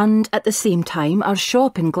stock and, at the same time, our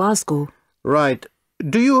shop in Glasgow. Right.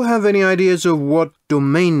 Do you have any ideas of what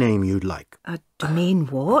domain name you'd like? A domain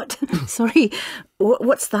what? Sorry,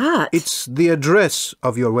 what's that? It's the address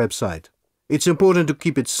of your website. It's important to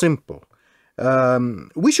keep it simple.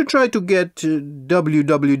 We should try to get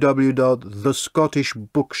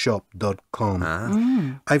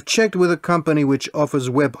www.thescottishbookshop.com. I've checked with a company which offers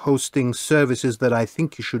web hosting services that I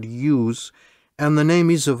think you should use, and the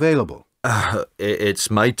name is available.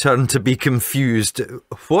 It's my turn to be confused.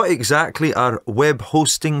 What exactly are web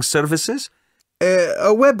hosting services?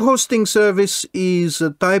 A web hosting service is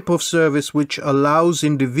a type of service which allows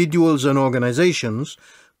individuals and organizations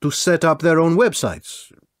to set up their own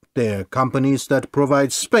websites. They're companies that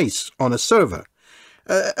provide space on a server.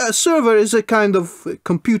 A server is a kind of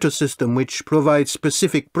computer system which provides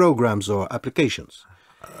specific programs or applications.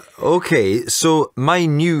 Okay, so my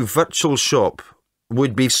new virtual shop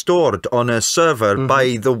would be stored on a server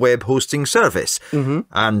by the web hosting service,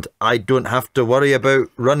 and I don't have to worry about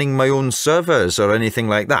running my own servers or anything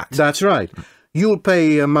like that. That's right. You'll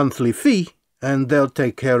pay a monthly fee, and they'll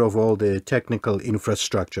take care of all the technical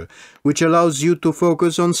infrastructure, which allows you to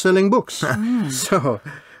focus on selling books. So,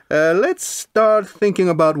 let's start thinking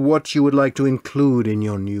about what you would like to include in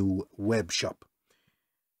your new web shop.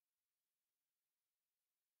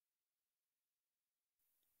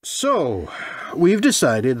 So, we've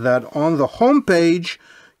decided that on the home page,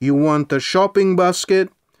 you want a shopping basket,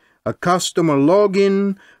 a customer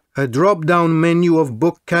login, a drop-down menu of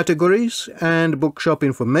book categories and bookshop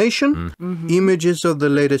information, images of the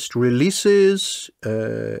latest releases,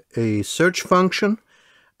 a search function,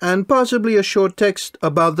 and possibly a short text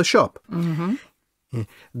about the shop.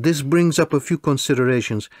 This brings up a few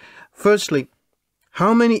considerations. Firstly,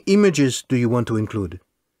 how many images do you want to include?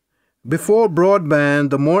 Before broadband,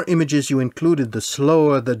 the more images you included, the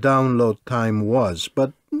slower the download time was,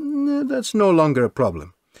 but that's no longer a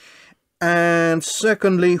problem. And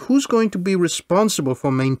secondly, who's going to be responsible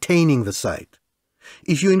for maintaining the site?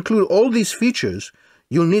 If you include all these features,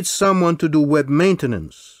 you'll need someone to do web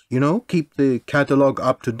maintenance. You know, keep the catalogue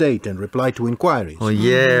up to date and reply to inquiries. Oh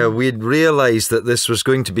yeah, we'd realised that this was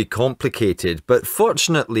going to be complicated, but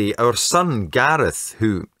fortunately our son Gareth,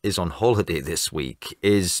 who is on holiday this week,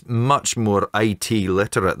 is much more IT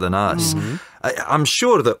literate than us. I'm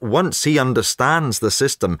sure that once he understands the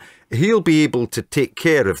system, he'll be able to take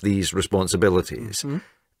care of these responsibilities.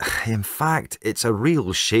 In fact, it's a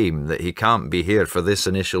real shame that he can't be here for this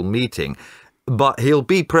initial meeting, but he'll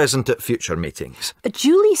be present at future meetings.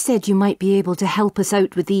 Julie said you might be able to help us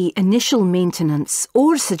out with the initial maintenance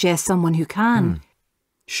or suggest someone who can.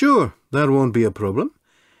 Sure, that won't be a problem.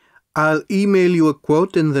 I'll email you a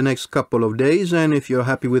quote in the next couple of days, and if you're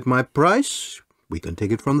happy with my price, we can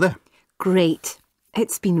take it from there. Great.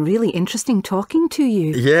 It's been really interesting talking to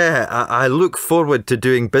you. Yeah, I look forward to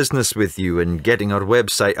doing business with you and getting our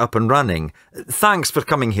website up and running. Thanks for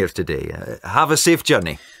coming here today. Have a safe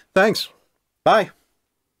journey. Thanks. Bye.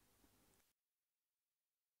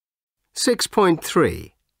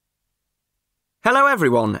 6.3. Hello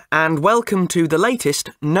everyone, and welcome to the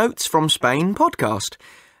latest Notes from Spain podcast.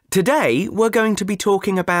 Today we're going to be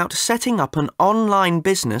talking about setting up an online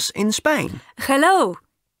business in Spain. Hello.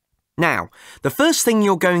 Now, the first thing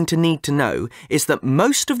you're going to need to know is that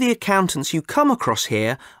most of the accountants you come across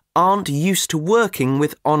here aren't used to working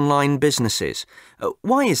with online businesses.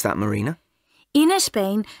 Why is that, Marina? In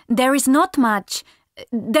Spain, there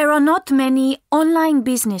are not many online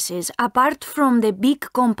businesses apart from the big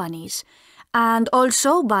companies. And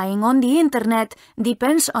also buying on the internet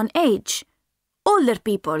depends on age. Older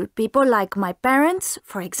people like my parents,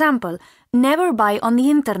 for example, never buy on the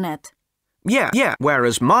internet. Yeah.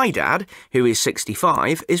 Whereas my dad, who is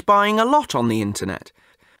 65, is buying a lot on the internet.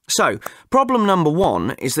 So, problem number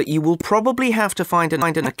one is that you will probably have to find an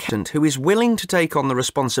accountant who is willing to take on the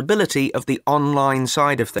responsibility of the online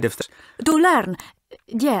side of this. To learn,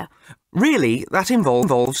 yeah. Really, that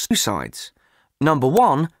involves two sides. Number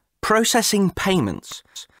one, processing payments.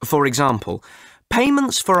 For example,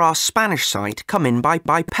 payments for our Spanish site come in by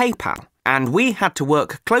PayPal. And we had to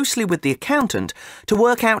work closely with the accountant to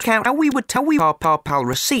work out how we would tell our PayPal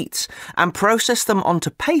receipts and process them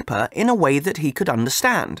onto paper in a way that he could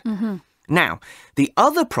understand. Now, the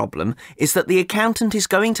other problem is that the accountant is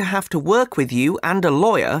going to have to work with you and a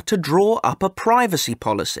lawyer to draw up a privacy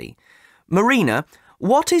policy. Marina,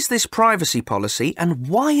 what is this privacy policy and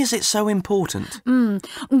why is it so important?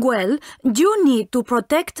 Well, you need to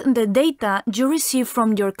protect the data you receive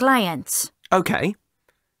from your clients. Okay.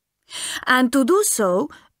 And to do so,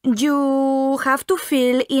 you have to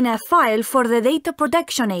fill in a file for the Data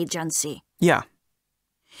Protection Agency. Yeah.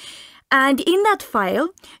 And in that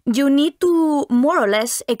file, you need to more or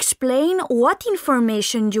less explain what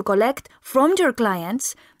information you collect from your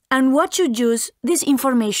clients and what you use this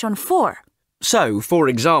information for. So, for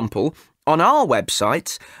example, On our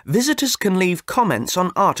websites, visitors can leave comments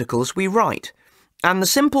on articles we write. And the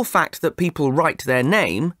simple fact that people write their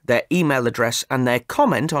name, their email address and their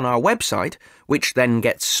comment on our website, which then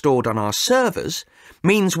gets stored on our servers,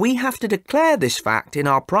 means we have to declare this fact in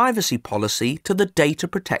our privacy policy to the Data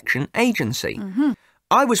Protection Agency.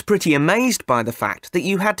 I was pretty amazed by the fact that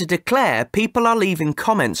you had to declare people are leaving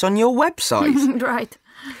comments on your website. Right.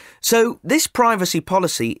 So this privacy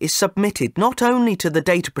policy is submitted not only to the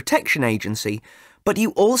Data Protection Agency, but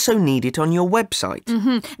you also need it on your website.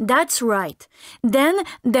 That's right. Then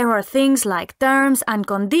there are things like terms and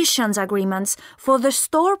conditions agreements for the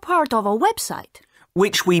store part of a website.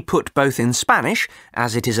 Which we put both in Spanish,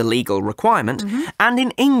 as it is a legal requirement, and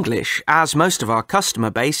in English, as most of our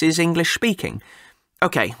customer base is English-speaking.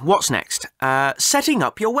 OK, what's next? Setting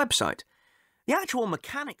up your website. The actual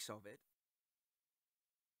mechanics of it...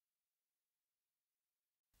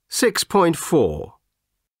 6.4.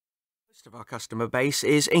 Most of our customer base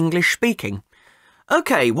is English-speaking.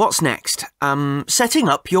 OK, what's next? Setting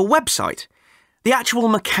up your website. The actual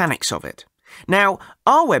mechanics of it. Now,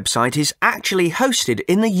 our website is actually hosted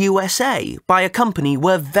in the USA by a company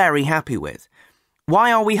we're very happy with.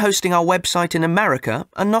 Why are we hosting our website in America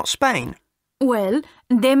and not Spain? Well,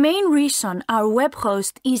 the main reason our web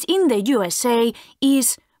host is in the USA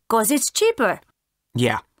is 'cause it's cheaper.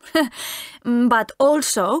 Yeah. But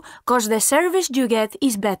also 'cause the service you get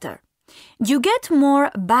is better. You get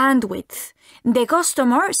more bandwidth. The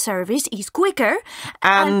customer service is quicker.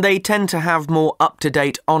 And they tend to have more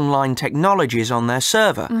up-to-date online technologies on their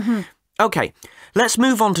server. OK, let's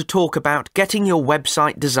move on to talk about getting your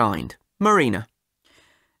website designed. Marina.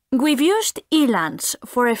 We've used Elance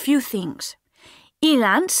for a few things.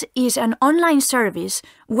 Elance is an online service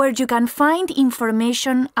where you can find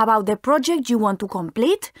information about the project you want to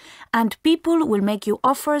complete, and people will make you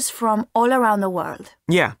offers from all around the world.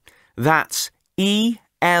 Yeah, that's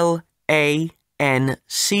elance.com.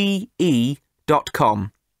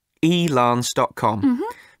 elance.com.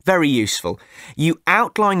 Very useful. You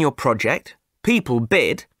outline your project, people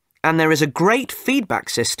bid, and there is a great feedback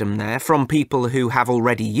system there from people who have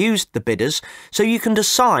already used the bidders, so you can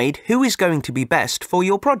decide who is going to be best for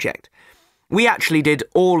your project. We actually did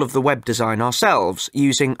all of the web design ourselves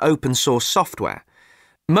using open source software.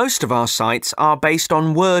 Most of our sites are based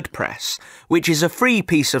on WordPress, which is a free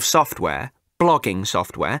piece of software, blogging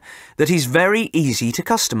software, that is very easy to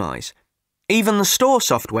customise. Even the store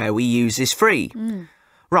software we use is free.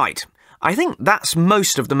 Right, I think that's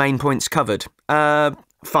most of the main points covered.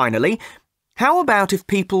 Finally, how about if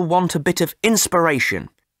people want a bit of inspiration?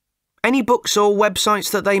 Any books or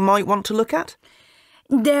websites that they might want to look at?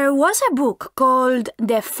 There was a book called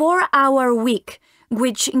The 4-Hour Week,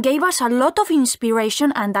 which gave us a lot of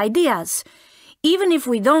inspiration and ideas, even if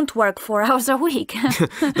we don't work 4 hours a week.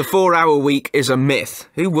 The 4-hour week is a myth.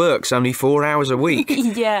 Who works only 4 hours a week?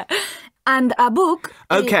 Yeah. And a book...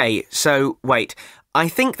 OK, so wait. I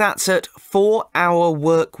think that's at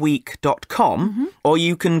 4hourworkweek.com, or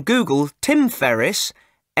you can Google Tim Ferriss,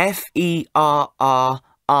 Ferriss,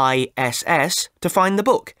 to find the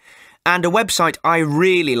book. And a website I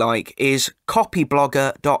really like is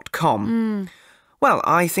copyblogger.com. Well,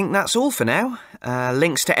 I think that's all for now.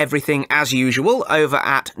 Links to everything, as usual, over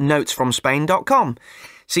at notesfromspain.com.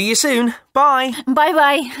 See you soon. Bye.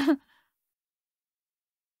 Bye-bye.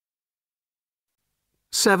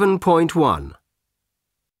 7.1.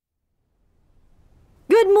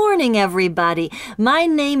 Good morning, everybody. My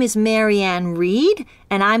name is Marianne Reed,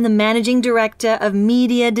 and I'm the Managing Director of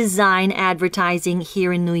Media Design Advertising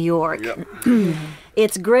here in New York.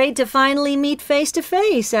 It's great to finally meet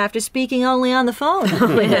face-to-face after speaking only on the phone.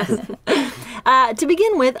 To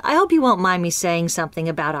begin with, I hope you won't mind me saying something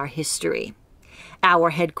about our history. Our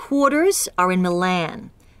headquarters are in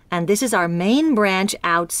Milan, and this is our main branch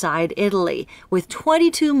outside Italy, with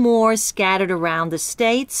 22 more scattered around the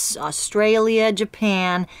States, Australia,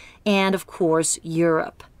 Japan, and, of course,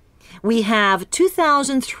 Europe. We have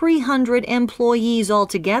 2,300 employees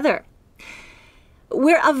altogether.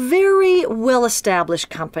 We're a very well-established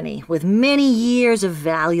company with many years of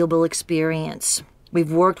valuable experience.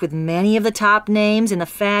 We've worked with many of the top names in the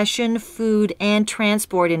fashion, food, and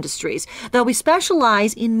transport industries, though we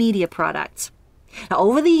specialize in media products. Now,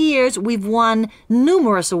 over the years, we've won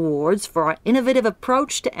numerous awards for our innovative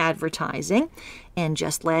approach to advertising, and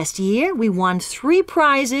just last year, we won 3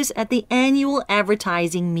 prizes at the annual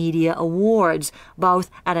Advertising Media Awards,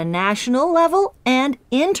 both at a national level and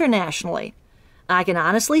internationally. I can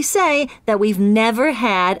honestly say that we've never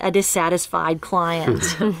had a dissatisfied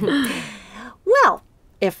client. Well,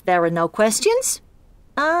 if there are no questions,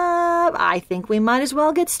 I think we might as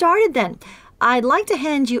well get started then. I'd like to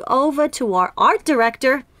hand you over to our art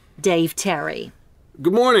director, Dave Terry.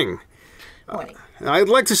 Good morning. Morning. I'd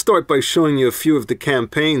like to start by showing you a few of the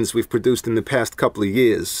campaigns we've produced in the past couple of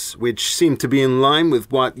years, which seem to be in line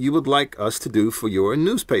with what you would like us to do for your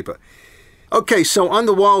newspaper. Okay, so on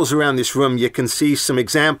the walls around this room, you can see some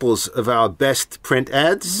examples of our best print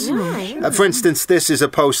ads. For instance, this is a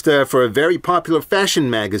poster for a very popular fashion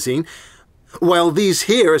magazine, while these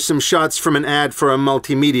here are some shots from an ad for a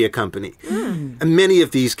multimedia company. And many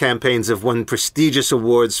of these campaigns have won prestigious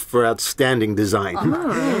awards for outstanding design.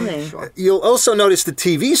 Really? You'll also notice the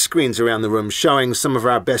TV screens around the room showing some of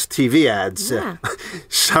our best TV ads.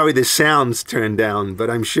 Sorry the sound's turned down, but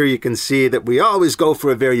I'm sure you can see that we always go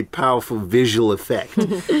for a very powerful visual effect.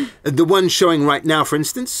 The one showing right now, for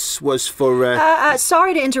instance, was for...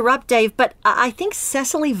 Sorry to interrupt, Dave, but I think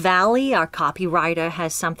Cecily Valley, our copywriter,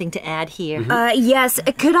 has something to add here. Yes,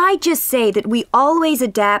 could I just say that we always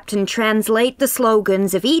adapt and translate the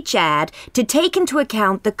slogans of each ad to take into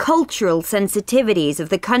account the cultural sensitivities of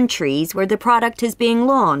the countries where the product is being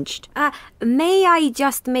launched. May I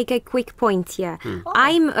just make a quick point here?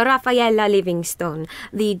 I'm Rafaela Livingstone,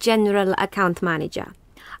 the General Account Manager.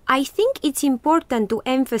 I think it's important to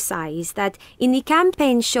emphasize that in the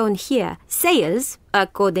campaign shown here, sales,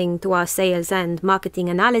 according to our sales and marketing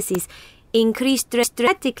analysis, increased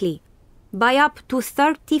dramatically by up to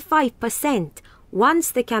 35%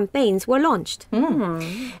 once the campaigns were launched.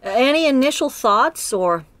 Any initial thoughts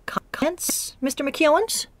or comments, Mr.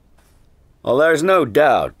 McEwens? Well, there's no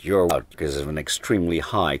doubt your work is of an extremely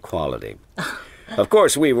high quality. Of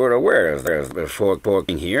course, we were aware of the fork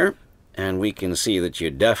porking here, and we can see that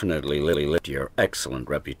you definitely lift your excellent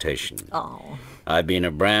reputation. I've been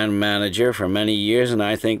a brand manager for many years, and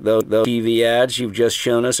I think those TV ads you've just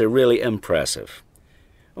shown us are really impressive.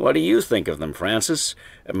 What do you think of them, Francis?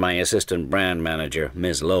 My assistant brand manager,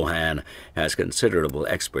 Ms. Lohan, has considerable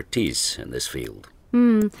expertise in this field.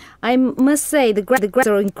 I must say the graphs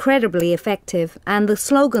are incredibly effective and the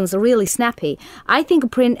slogans are really snappy. I think a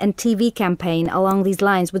print and TV campaign along these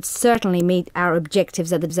lines would certainly meet our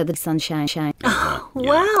objectives at the Sunshine.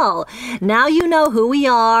 Well, now you know who we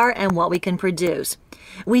are and what we can produce.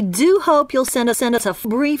 We do hope you'll send us a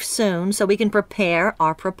brief soon so we can prepare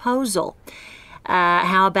our proposal.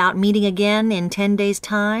 How about meeting again in 10 days'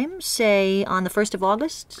 time, say on the 1st of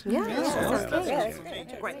August?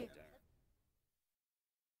 Great.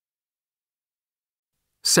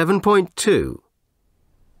 7.2.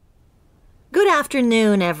 Good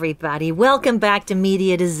afternoon, everybody. Welcome back to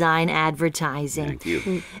Media Design Advertising. Thank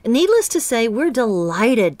you. Needless to say, we're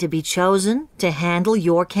delighted to be chosen to handle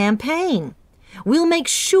your campaign. We'll make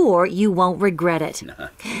sure you won't regret it.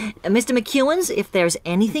 Mr. McEwens, if there's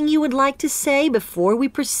anything you would like to say before we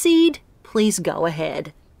proceed, please go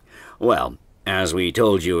ahead. Well, as we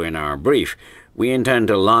told you in our brief, we intend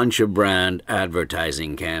to launch a brand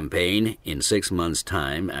advertising campaign in 6 months'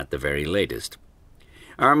 time at the very latest.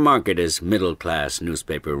 Our market is middle-class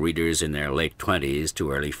newspaper readers in their late 20s to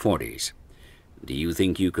early 40s. Do you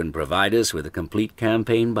think you can provide us with a complete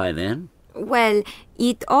campaign by then? Well,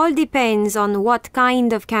 it all depends on what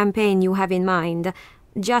kind of campaign you have in mind.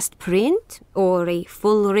 Just print, or a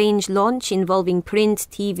full-range launch involving print,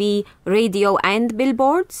 TV, radio and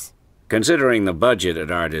billboards? Considering the budget at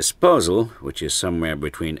our disposal, which is somewhere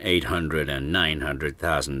between $800,000 and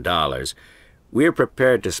 $900,000, we're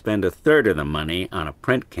prepared to spend a third of the money on a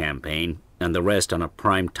print campaign and the rest on a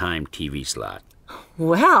prime-time TV slot.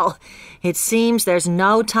 Well, it seems there's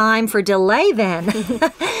no time for delay then.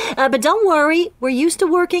 But don't worry, we're used to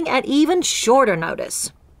working at even shorter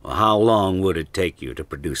notice. Well, how long would it take you to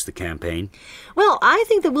produce the campaign? Well, I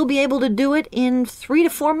think that we'll be able to do it in 3 to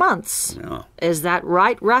 4 months. Oh. Is that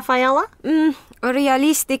right, Rafaela?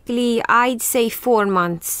 Realistically, I'd say 4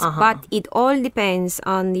 months, but it all depends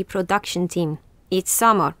on the production team. It's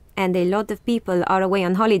summer, and a lot of people are away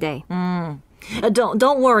on holiday.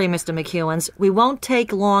 Don't worry, Mr. McEwens. We won't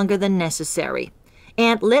take longer than necessary.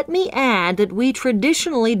 And let me add that we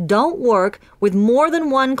traditionally don't work with more than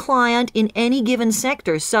one client in any given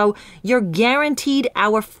sector, so you're guaranteed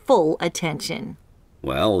our full attention.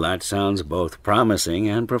 Well, that sounds both promising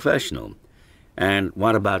and professional. And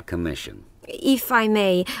what about commission? If I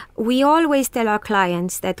may, we always tell our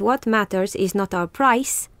clients that what matters is not our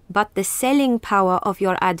price, but the selling power of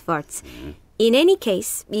your adverts. In any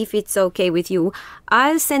case, if it's okay with you,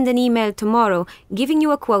 I'll send an email tomorrow giving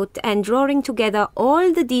you a quote and drawing together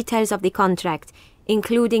all the details of the contract,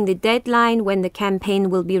 including the deadline when the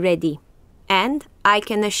campaign will be ready. And I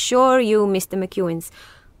can assure you, Mr. McEwens,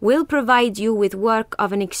 we'll provide you with work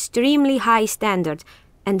of an extremely high standard,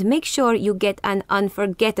 and make sure you get an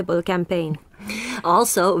unforgettable campaign.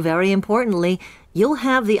 Also, very importantly, you'll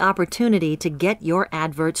have the opportunity to get your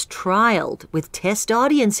adverts trialed with test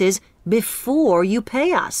audiences before you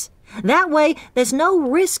pay us. That way, there's no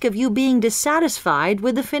risk of you being dissatisfied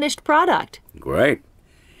with the finished product. Great.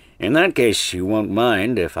 In that case, you won't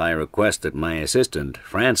mind if I request that my assistant,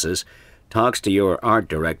 Francis, talks to your art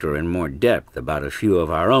director in more depth about a few of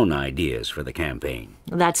our own ideas for the campaign.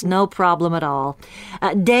 That's no problem at all.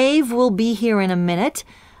 Dave will be here in a minute.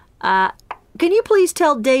 Can you please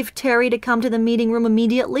tell Dave Terry to come to the meeting room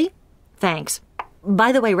immediately? Thanks.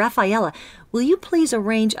 By the way, Rafaela, will you please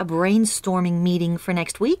arrange a brainstorming meeting for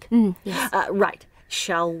next week? Yes. Right.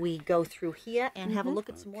 Shall we go through here and have a look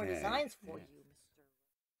at some more designs for you?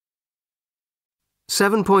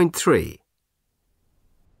 7.3.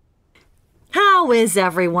 How is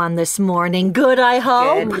everyone this morning? Good, I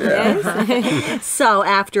hope? Good, yes. So,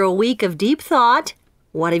 after a week of deep thought,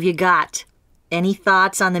 what have you got? Any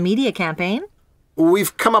thoughts on the media campaign?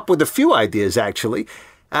 We've come up with a few ideas, actually.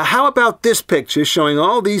 How about this picture showing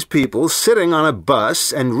all these people sitting on a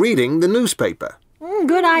bus and reading the newspaper?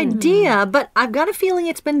 Good idea, but I've got a feeling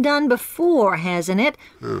it's been done before, hasn't it?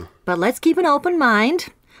 But let's keep an open mind.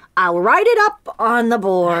 I'll write it up on the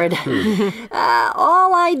board.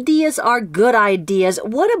 All ideas are good ideas.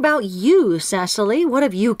 What about you, Cecily? What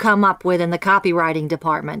have you come up with in the copywriting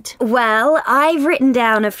department? Well, I've written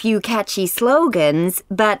down a few catchy slogans,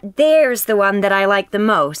 but there's the one that I like the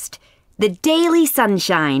most. The Daily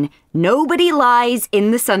Sunshine. Nobody lies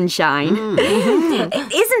in the sunshine.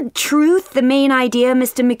 Isn't truth the main idea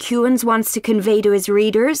Mr. McEwan's wants to convey to his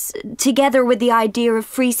readers, together with the idea of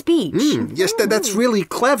free speech? Yes, that's really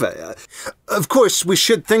clever. Of course, we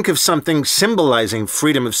should think of something symbolizing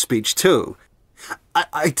freedom of speech, too.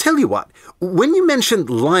 I tell you what, when you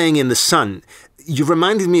mentioned lying in the sun, you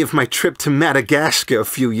reminded me of my trip to Madagascar a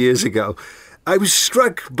few years ago. I was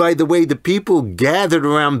struck by the way the people gathered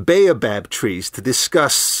around baobab trees to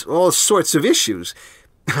discuss all sorts of issues.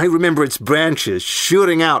 I remember its branches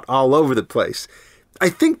shooting out all over the place. I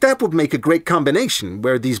think that would make a great combination,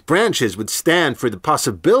 where these branches would stand for the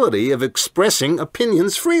possibility of expressing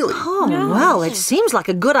opinions freely. Oh, well, it seems like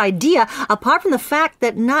a good idea, apart from the fact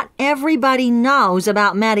that not everybody knows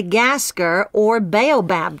about Madagascar or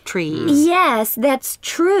baobab trees. Yes, that's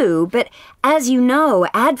true, but as you know,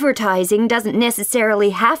 advertising doesn't necessarily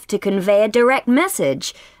have to convey a direct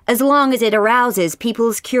message, as long as it arouses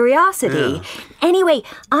people's curiosity. Anyway,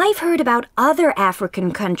 I've heard about other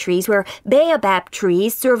African countries where baobab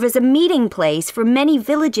trees serve as a meeting place for many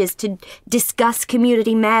villages to discuss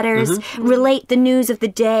community matters, relate the news of the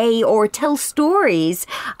day, or tell stories.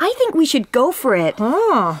 I think we should go for it.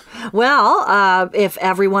 Oh, well, if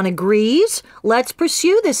everyone agrees, let's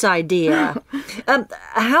pursue this idea.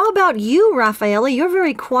 How about you, Rafaela? You're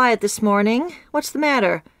very quiet this morning. What's the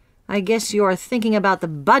matter? I guess you're thinking about the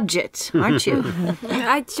budget, aren't you?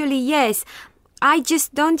 Actually, yes. I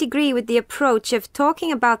just don't agree with the approach of talking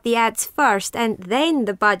about the ads first and then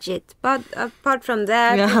the budget. But apart from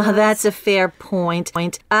that... That's a fair point.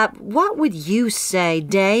 What would you say,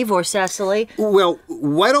 Dave or Cecily? Well,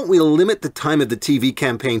 why don't we limit the time of the TV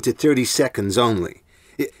campaign to 30 seconds only?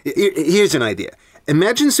 Here's an idea.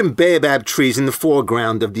 Imagine some baobab trees in the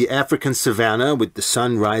foreground of the African savanna with the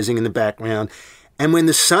sun rising in the background. And when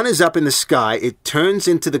the sun is up in the sky, it turns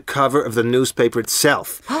into the cover of the newspaper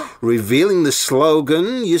itself, revealing the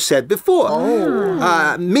slogan you said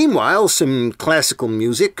before. Meanwhile, some classical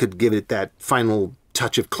music could give it that final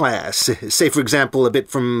touch of class. Say, for example, a bit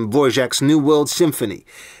from Dvorak's New World Symphony.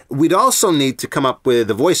 We'd also need to come up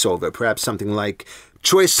with a voiceover, perhaps something like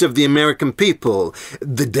Choice of the American People,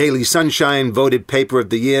 the Daily Sunshine voted Paper of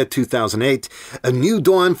the Year 2008, a new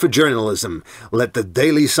dawn for journalism. Let the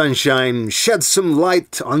Daily Sunshine shed some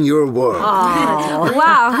light on your world. Oh.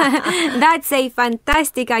 Wow, that's a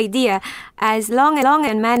fantastic idea. As long as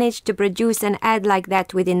I manage to produce an ad like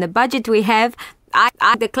that within the budget we have,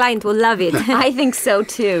 the client will love it. I think so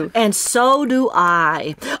too. And so do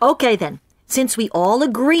I. Okay then, since we all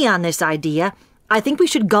agree on this idea, I think we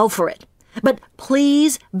should go for it. But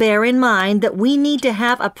please bear in mind that we need to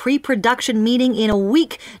have a pre-production meeting in a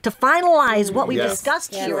week to finalize what we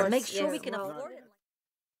discussed here and make sure we can afford it.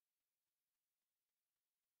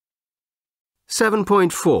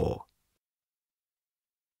 7.4.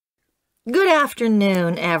 Good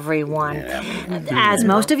afternoon, everyone. As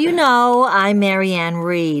most of you know, I'm Marianne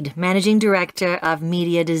Reed, Managing Director of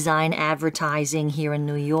Media Design Advertising here in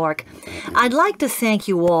New York. I'd like to thank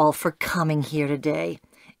you all for coming here today.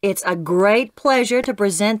 It's a great pleasure to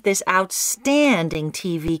present this outstanding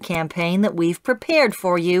TV campaign that we've prepared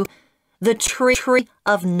for you, The Tree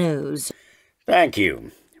of News. Thank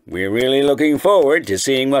you. We're really looking forward to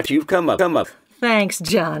seeing what you've come up. Thanks,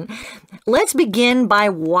 John. Let's begin by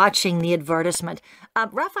watching the advertisement.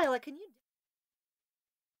 Rafaela, can you...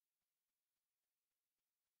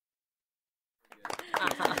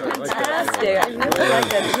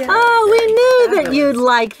 Oh, we knew that you'd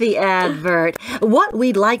like the advert. What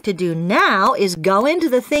we'd like to do now is go into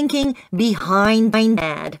the thinking behind the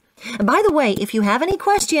ad. By the way, if you have any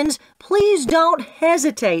questions, please don't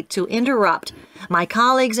hesitate to interrupt. My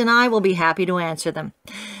colleagues and I will be happy to answer them.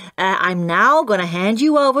 I'm now going to hand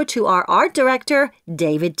you over to our art director,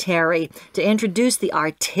 David Terry, to introduce the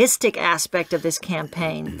artistic aspect of this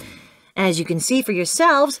campaign. As you can see for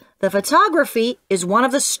yourselves, the photography is one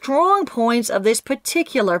of the strong points of this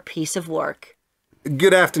particular piece of work.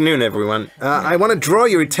 Good afternoon, everyone. I want to draw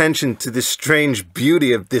your attention to the strange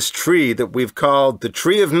beauty of this tree that we've called the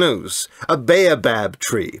Tree of News, a baobab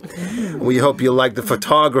tree. We hope you like the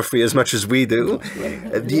photography as much as we do.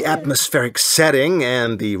 The atmospheric setting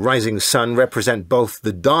and the rising sun represent both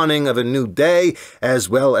the dawning of a new day as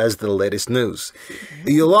well as the latest news.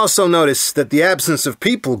 You'll also notice that the absence of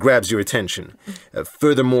people grabs your attention.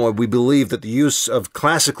 Furthermore, we believe that the use of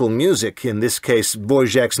classical music, in this case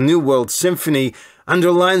Dvorak's New World Symphony,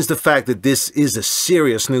 underlines the fact that this is a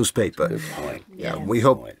serious newspaper. Good point. We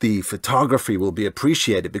hope the photography will be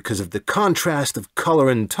appreciated because of the contrast of color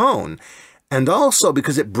and tone, and also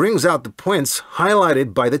because it brings out the points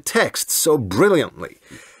highlighted by the text so brilliantly.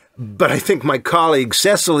 But I think my colleague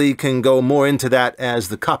Cecily can go more into that as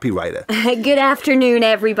the copywriter. Good afternoon,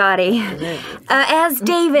 everybody. As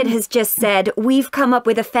David has just said, we've come up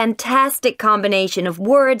with a fantastic combination of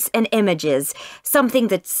words and images. Something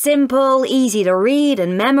that's simple, easy to read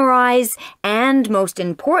and memorize, and most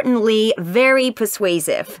importantly, very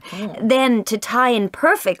persuasive. Then, to tie in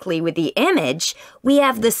perfectly with the image, we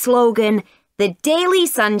have the slogan, "The Daily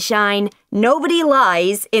Sunshine, nobody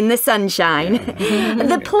lies in the sunshine."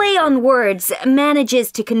 The play on words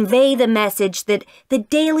manages to convey the message that the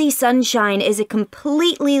Daily Sunshine is a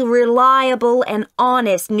completely reliable and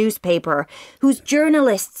honest newspaper whose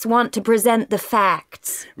journalists want to present the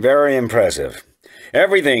facts. Very impressive.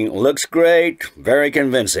 Everything looks great, very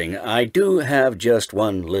convincing. I do have just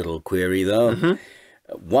one little query, though.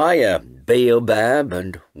 Why a baobab,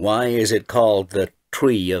 and why is it called the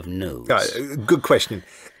Tree of News? Good question.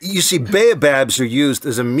 You see, baobabs are used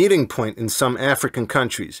as a meeting point in some African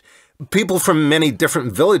countries. People from many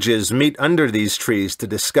different villages meet under these trees to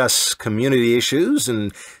discuss community issues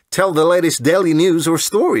and tell the latest daily news or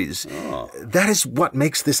stories. That is what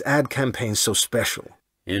makes this ad campaign so special.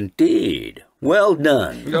 Indeed. Well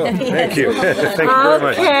done. Thank you. Thank you very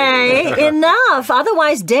much. Okay, enough.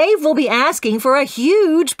 Otherwise, Dave will be asking for a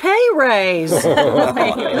huge pay raise.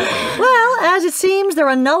 Well, as it seems there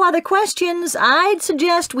are no other questions, I'd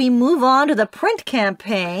suggest we move on to the print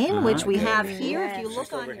campaign, which we have here. If you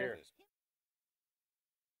look on your...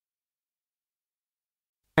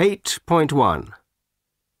 8.1.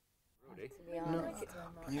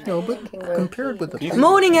 No, but compared with the...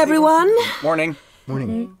 Morning, everyone. Morning.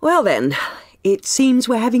 Morning. Well then, it seems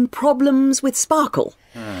we're having problems with Sparkle.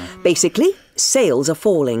 Basically, sales are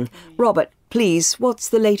falling. Robert, please, what's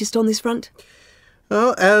the latest on this front?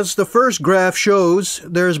 Well, as the first graph shows,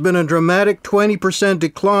 there's been a dramatic 20%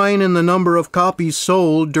 decline in the number of copies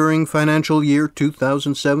sold during financial year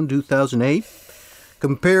 2007-2008,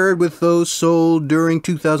 compared with those sold during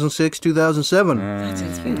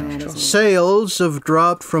 2006-2007. Sales have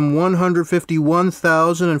dropped from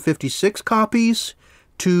 151,056 copies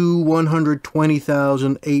to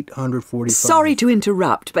 120,845. Sorry to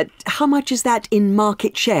interrupt, but how much is that in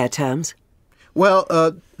market share terms? Well,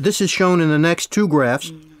 this is shown in the next two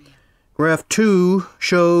graphs. Graph 2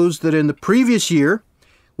 shows that in the previous year,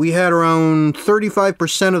 we had around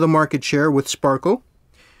 35% of the market share with Sparkle,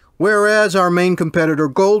 whereas our main competitor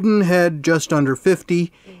Golden had just under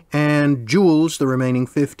 50, and Jules the remaining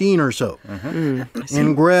 15 or so.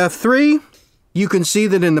 In graph 3, you can see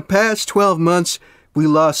that in the past 12 months, we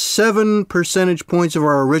lost 7 percentage points of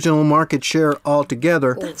our original market share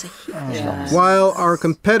altogether, while our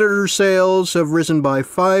competitor sales have risen by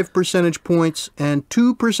 5 percentage points and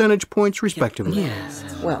 2 percentage points respectively. Yes,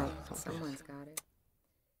 well... Someone's got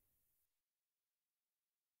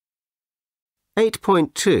it.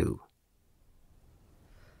 8.2.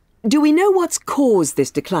 Do we know what's caused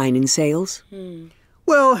this decline in sales?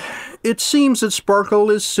 Well, it seems that Sparkle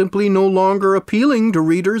is simply no longer appealing to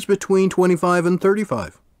readers between 25 and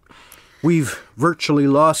 35. We've virtually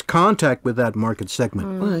lost contact with that market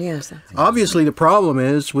segment. Well, yes. Obviously, the problem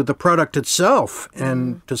is with the product itself,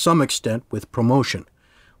 and to some extent with promotion.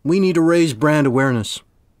 We need to raise brand awareness.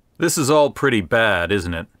 This is all pretty bad,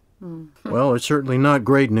 isn't it? Well, it's certainly not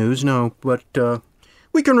great news, no, but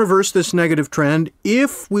we can reverse this negative trend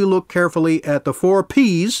if we look carefully at the 4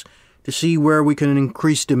 Ps to see where we can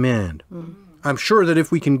increase demand. I'm sure that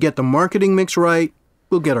if we can get the marketing mix right,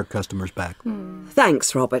 we'll get our customers back.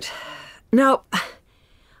 Thanks, Robert. Now,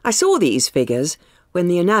 I saw these figures when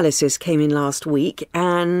the analysis came in last week,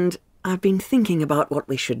 and I've been thinking about what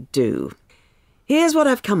we should do. Here's what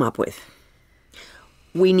I've come up with.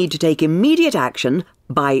 We need to take immediate action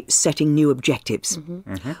by setting new objectives.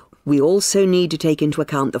 We also need to take into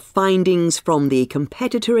account the findings from the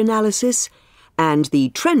competitor analysis and the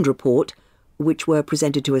trend report, which were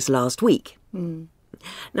presented to us last week.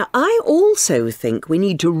 Now, I also think we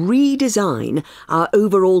need to redesign our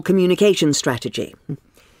overall communication strategy.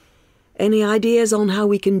 Any ideas on how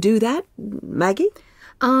we can do that, Maggie?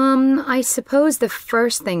 I suppose the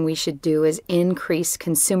first thing we should do is increase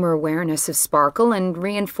consumer awareness of Sparkle and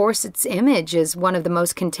reinforce its image as one of the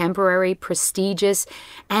most contemporary, prestigious,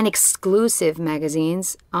 and exclusive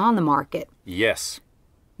magazines on the market. Yes.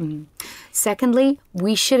 Secondly,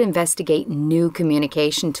 we should investigate new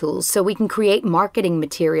communication tools so we can create marketing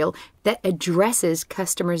material that addresses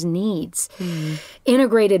customers' needs.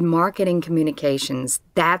 Integrated marketing communications,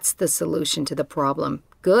 that's the solution to the problem.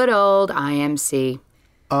 Good old IMC.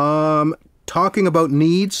 Talking about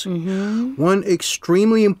needs, one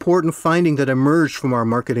extremely important finding that emerged from our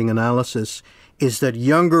marketing analysis is that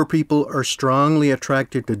younger people are strongly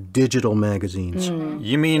attracted to digital magazines.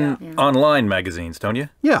 You mean online magazines, don't you?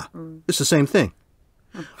 Yeah, it's the same thing.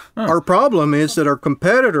 Our problem is that our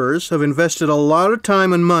competitors have invested a lot of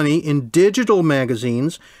time and money in digital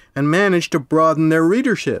magazines and managed to broaden their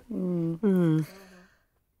readership.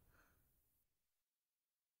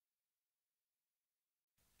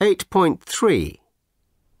 8.3.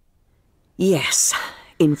 Yes,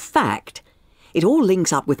 in fact, it all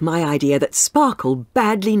links up with my idea that Sparkle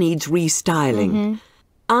badly needs restyling.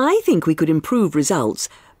 I think we could improve results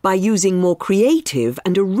by using more creative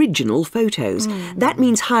and original photos. That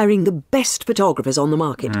means hiring the best photographers on the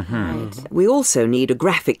market. We also need a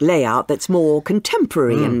graphic layout that's more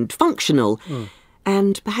contemporary and functional.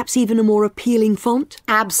 And perhaps even a more appealing font?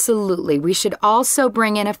 Absolutely. We should also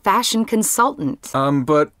bring in a fashion consultant.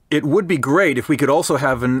 But it would be great if we could also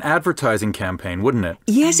have an advertising campaign, wouldn't it?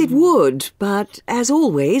 Yes, it would, but as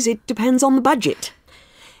always, it depends on the budget.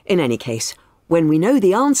 In any case, when we know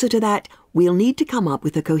the answer to that, we'll need to come up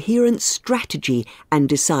with a coherent strategy and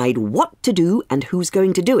decide what to do and who's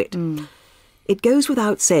going to do it. It goes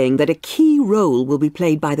without saying that a key role will be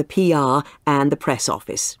played by the PR and the press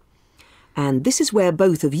office. And this is where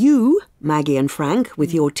both of you, Maggie and Frank,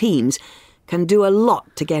 with your teams, can do a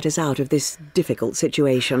lot to get us out of this difficult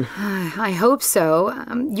situation. I hope so.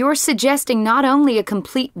 You're suggesting not only a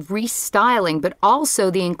complete restyling, but also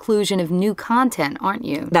the inclusion of new content, aren't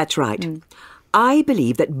you? That's right. I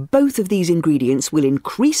believe that both of these ingredients will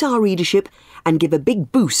increase our readership and give a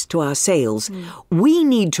big boost to our sales. We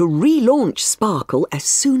need to relaunch Sparkle as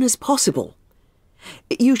soon as possible.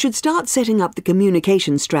 You should start setting up the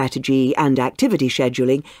communication strategy and activity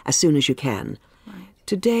scheduling as soon as you can.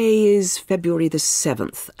 Today is February the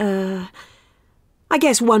 7th. I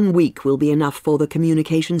guess 1 week will be enough for the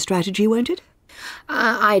communication strategy, won't it?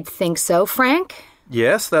 I'd think so, Frank.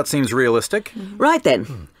 Yes, that seems realistic. Right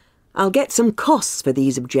then. I'll get some costs for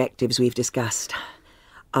these objectives we've discussed.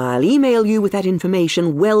 I'll email you with that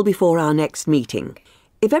information well before our next meeting.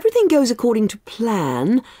 If everything goes according to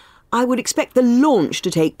plan, I would expect the launch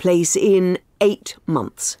to take place in 8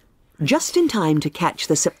 months, just in time to catch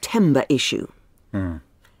the September issue.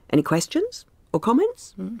 Any questions or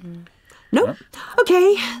comments? No?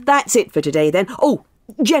 OK, that's it for today then. Oh,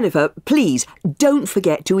 Jennifer, please, don't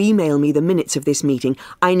forget to email me the minutes of this meeting.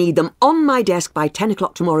 I need them on my desk by 10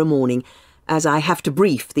 o'clock tomorrow morning, as I have to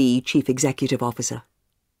brief the Chief Executive Officer.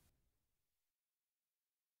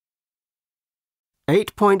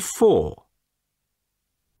 8.4.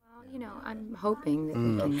 You know, I'm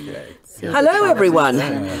hoping that we can... Hello, everyone.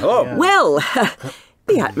 Hello. Well,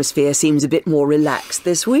 the atmosphere seems a bit more relaxed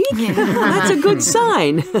this week. That's a good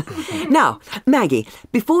sign. Now, Maggie,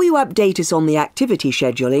 before you update us on the activity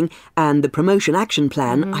scheduling and the promotion action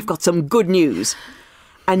plan, I've got some good news.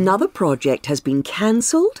 Another project has been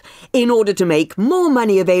cancelled in order to make more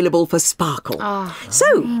money available for Sparkle.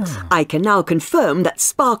 So, I can now confirm that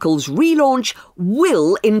Sparkle's relaunch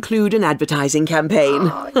will include an advertising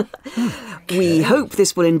campaign. We hope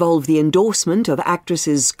this will involve the endorsement of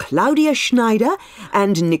actresses Claudia Schneider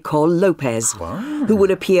and Nicole Lopez, who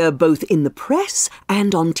will appear both in the press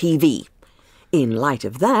and on TV. In light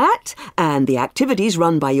of that, and the activities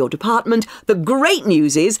run by your department, the great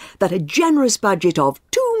news is that a generous budget of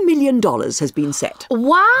 $2 million has been set.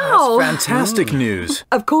 Wow! That's fantastic news.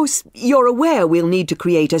 Of course, you're aware we'll need to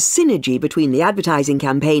create a synergy between the advertising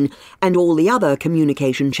campaign and all the other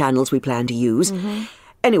communication channels we plan to use.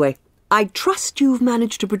 Anyway, I trust you've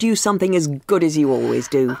managed to produce something as good as you always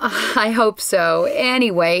do. I hope so.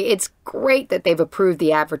 Anyway, it's great that they've approved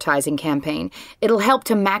the advertising campaign. It'll help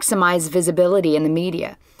to maximize visibility in the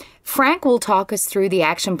media. Frank will talk us through the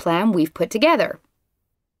action plan we've put together.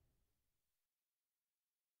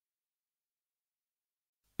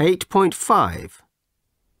 8.5.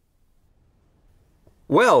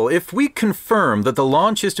 Well, if we confirm that the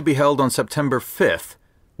launch is to be held on September 5th,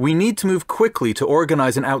 we need to move quickly to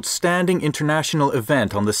organize an outstanding international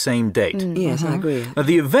event on the same date. Yes, I agree. Now,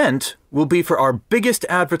 the event will be for our biggest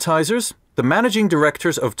advertisers, the managing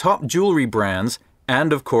directors of top jewelry brands,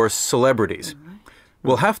 and, of course, celebrities.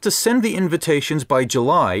 We'll have to send the invitations by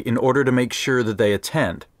July in order to make sure that they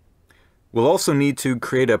attend. We'll also need to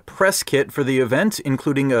create a press kit for the event,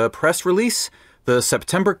 including a press release, the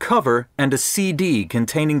September cover, and a CD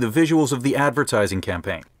containing the visuals of the advertising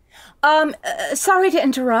campaign. Sorry to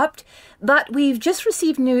interrupt, but we've just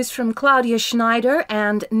received news from Claudia Schneider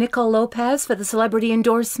and Nicole Lopez for the celebrity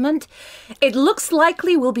endorsement. It looks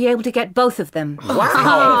likely we'll be able to get both of them.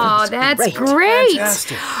 Wow, that's great.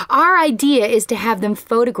 Fantastic. Our idea is to have them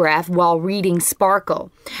photograph while reading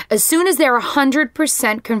Sparkle. As soon as they're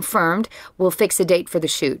 100% confirmed, we'll fix a date for the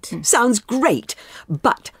shoot. Sounds great,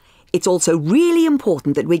 but it's also really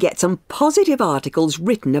important that we get some positive articles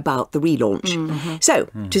written about the relaunch. So,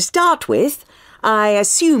 to start with, I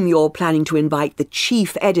assume you're planning to invite the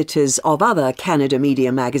chief editors of other Canada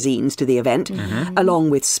media magazines to the event,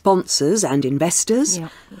 along with sponsors and investors.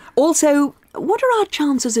 Also, what are our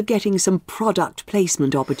chances of getting some product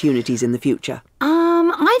placement opportunities in the future?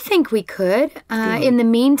 I think we could. In the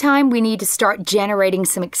meantime, we need to start generating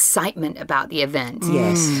some excitement about the event.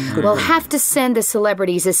 Yes. We'll have to send the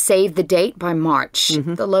celebrities a save the date by March.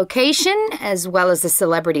 The location, as well as the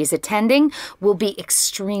celebrities attending, will be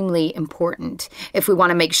extremely important if we want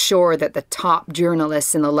to make sure that the top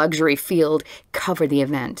journalists in the luxury field cover the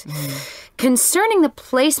event. Concerning the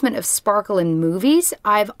placement of Sparkle in movies,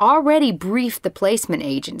 I've already briefed the placement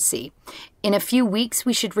agency. In a few weeks,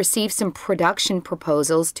 we should receive some production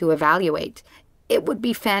proposals to evaluate. It would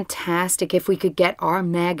be fantastic if we could get our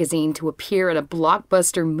magazine to appear in a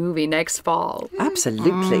blockbuster movie next fall.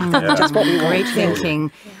 Absolutely. Just what we were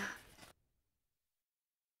thinking.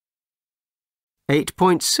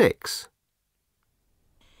 8.6.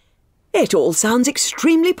 It all sounds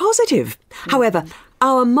extremely positive. However,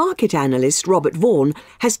 our market analyst, Robert Vaughan,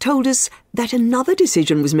 has told us that another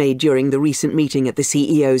decision was made during the recent meeting at the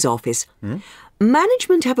CEO's office.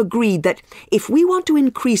 Management have agreed that if we want to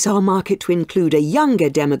increase our market to include a younger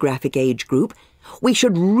demographic age group, we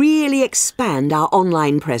should really expand our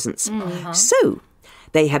online presence. So,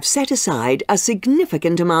 they have set aside a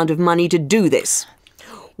significant amount of money to do this.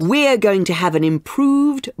 We're going to have an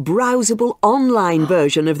improved, browsable online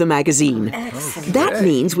version of the magazine. That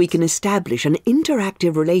means we can establish an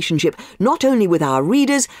interactive relationship not only with our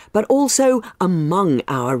readers, but also among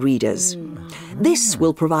our readers. This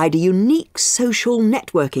will provide a unique social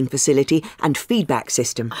networking facility and feedback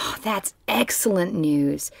system. Oh, that's excellent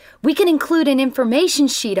news. We can include an information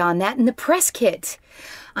sheet on that in the press kit.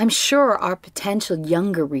 I'm sure our potential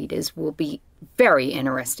younger readers will be very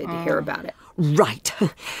interested to hear about it. Right.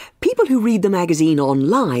 People who read the magazine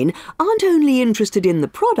online aren't only interested in the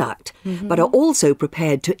product, but are also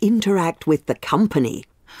prepared to interact with the company.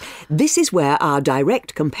 This is where our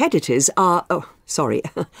direct competitors are,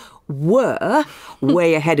 were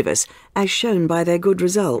way ahead of us, as shown by their good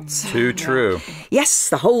results. Too true. Yes,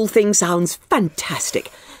 the whole thing sounds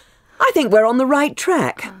fantastic. I think we're on the right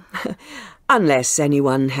track. Unless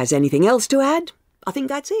anyone has anything else to add, I think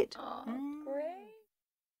that's it.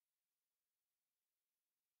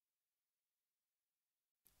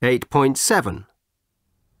 8.7.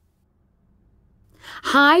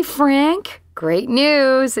 Hi, Frank. Great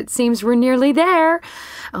news. It seems we're nearly there.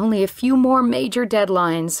 Only a few more major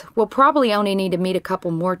deadlines. We'll probably only need to meet a couple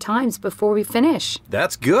more times before we finish.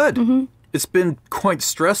 That's good. It's been quite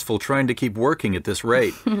stressful trying to keep working at this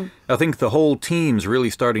rate. I think the whole team's really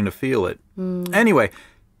starting to feel it. Anyway,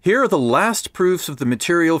 here are the last proofs of the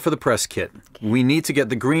material for the press kit. We need to get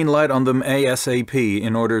the green light on them ASAP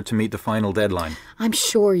in order to meet the final deadline. I'm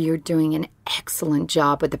sure you're doing an excellent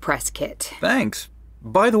job with the press kit. Thanks.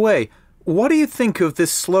 By the way, what do you think of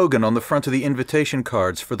this slogan on the front of the invitation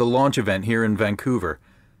cards for the launch event here in Vancouver?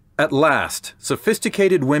 At last,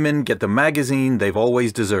 sophisticated women get the magazine they've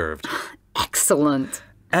always deserved. Excellent.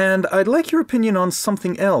 And I'd like your opinion on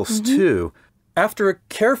something else, too. After a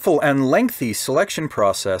careful and lengthy selection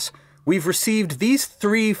process, we've received these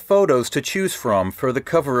 3 photos to choose from for the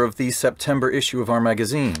cover of the September issue of our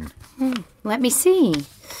magazine. Let me see.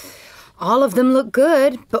 All of them look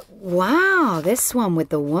good, but wow, this one with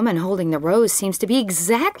the woman holding the rose seems to be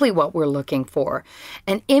exactly what we're looking for.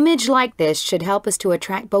 An image like this should help us to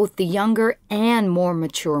attract both the younger and more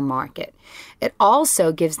mature market. It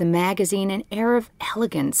also gives the magazine an air of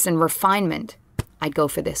elegance and refinement. I'd go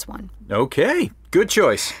for this one. Okay, good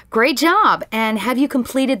choice. Great job. And have you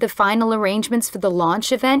completed the final arrangements for the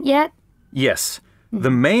launch event yet? Yes.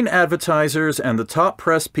 The main advertisers and the top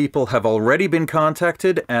press people have already been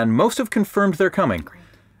contacted, and most have confirmed they're coming.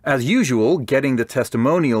 As usual, getting the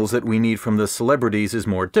testimonials that we need from the celebrities is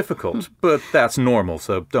more difficult, but that's normal,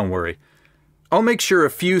 so don't worry. I'll make sure a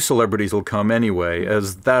few celebrities will come anyway,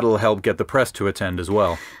 as that'll help get the press to attend as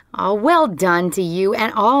well. Oh, well done to you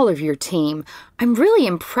and all of your team. I'm really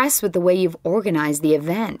impressed with the way you've organized the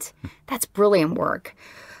event. That's brilliant work.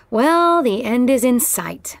 Well, the end is in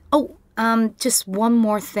sight. Oh, just one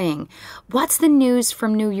more thing. What's the news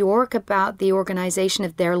from New York about the organization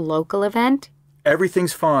of their local event?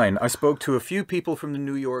 Everything's fine. I spoke to a few people from the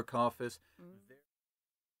New York office.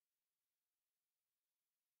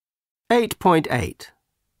 8.8.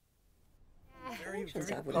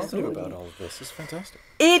 About all of this is fantastic.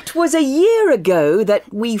 It was a year ago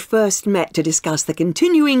that we first met to discuss the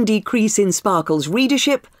continuing decrease in Sparkle's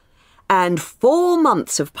readership, and 4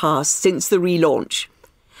 months have passed since the relaunch.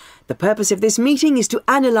 The purpose of this meeting is to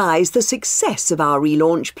analyse the success of our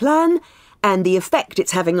relaunch plan and the effect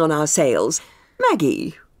it's having on our sales.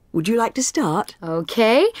 Maggie, would you like to start?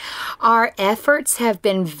 Okay. Our efforts have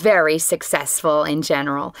been very successful in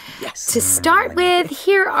general. Yes. To start with,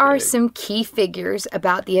 here are some key figures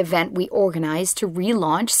about the event we organized to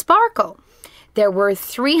relaunch Sparkle. There were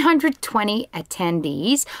 320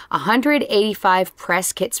 attendees, 185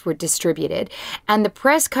 press kits were distributed, and the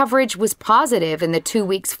press coverage was positive in the 2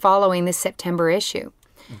 weeks following the September issue.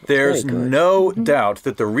 There's no doubt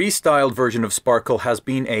that the restyled version of Sparkle has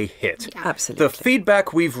been a hit. Yeah, absolutely. The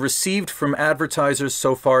feedback we've received from advertisers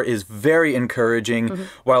so far is very encouraging,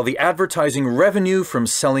 while the advertising revenue from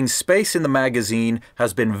selling space in the magazine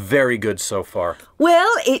has been very good so far.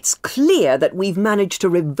 Well, it's clear that we've managed to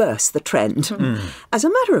reverse the trend. As a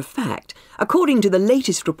matter of fact, according to the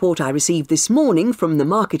latest report I received this morning from the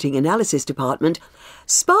Marketing Analysis Department,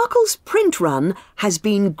 Sparkle's print run has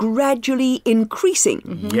been gradually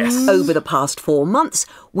increasing. Yes. Over the past 4 months,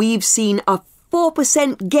 we've seen a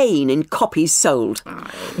 4% gain in copies sold.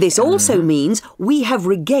 This also means we have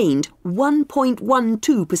regained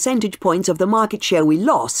 1.12 percentage points of the market share we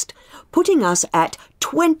lost, putting us at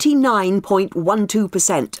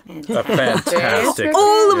 29.12%. Fantastic.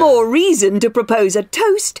 All the more reason to propose a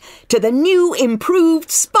toast to the new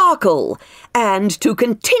improved Sparkle and to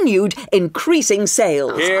continued increasing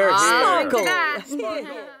sales. Here, Sparkle!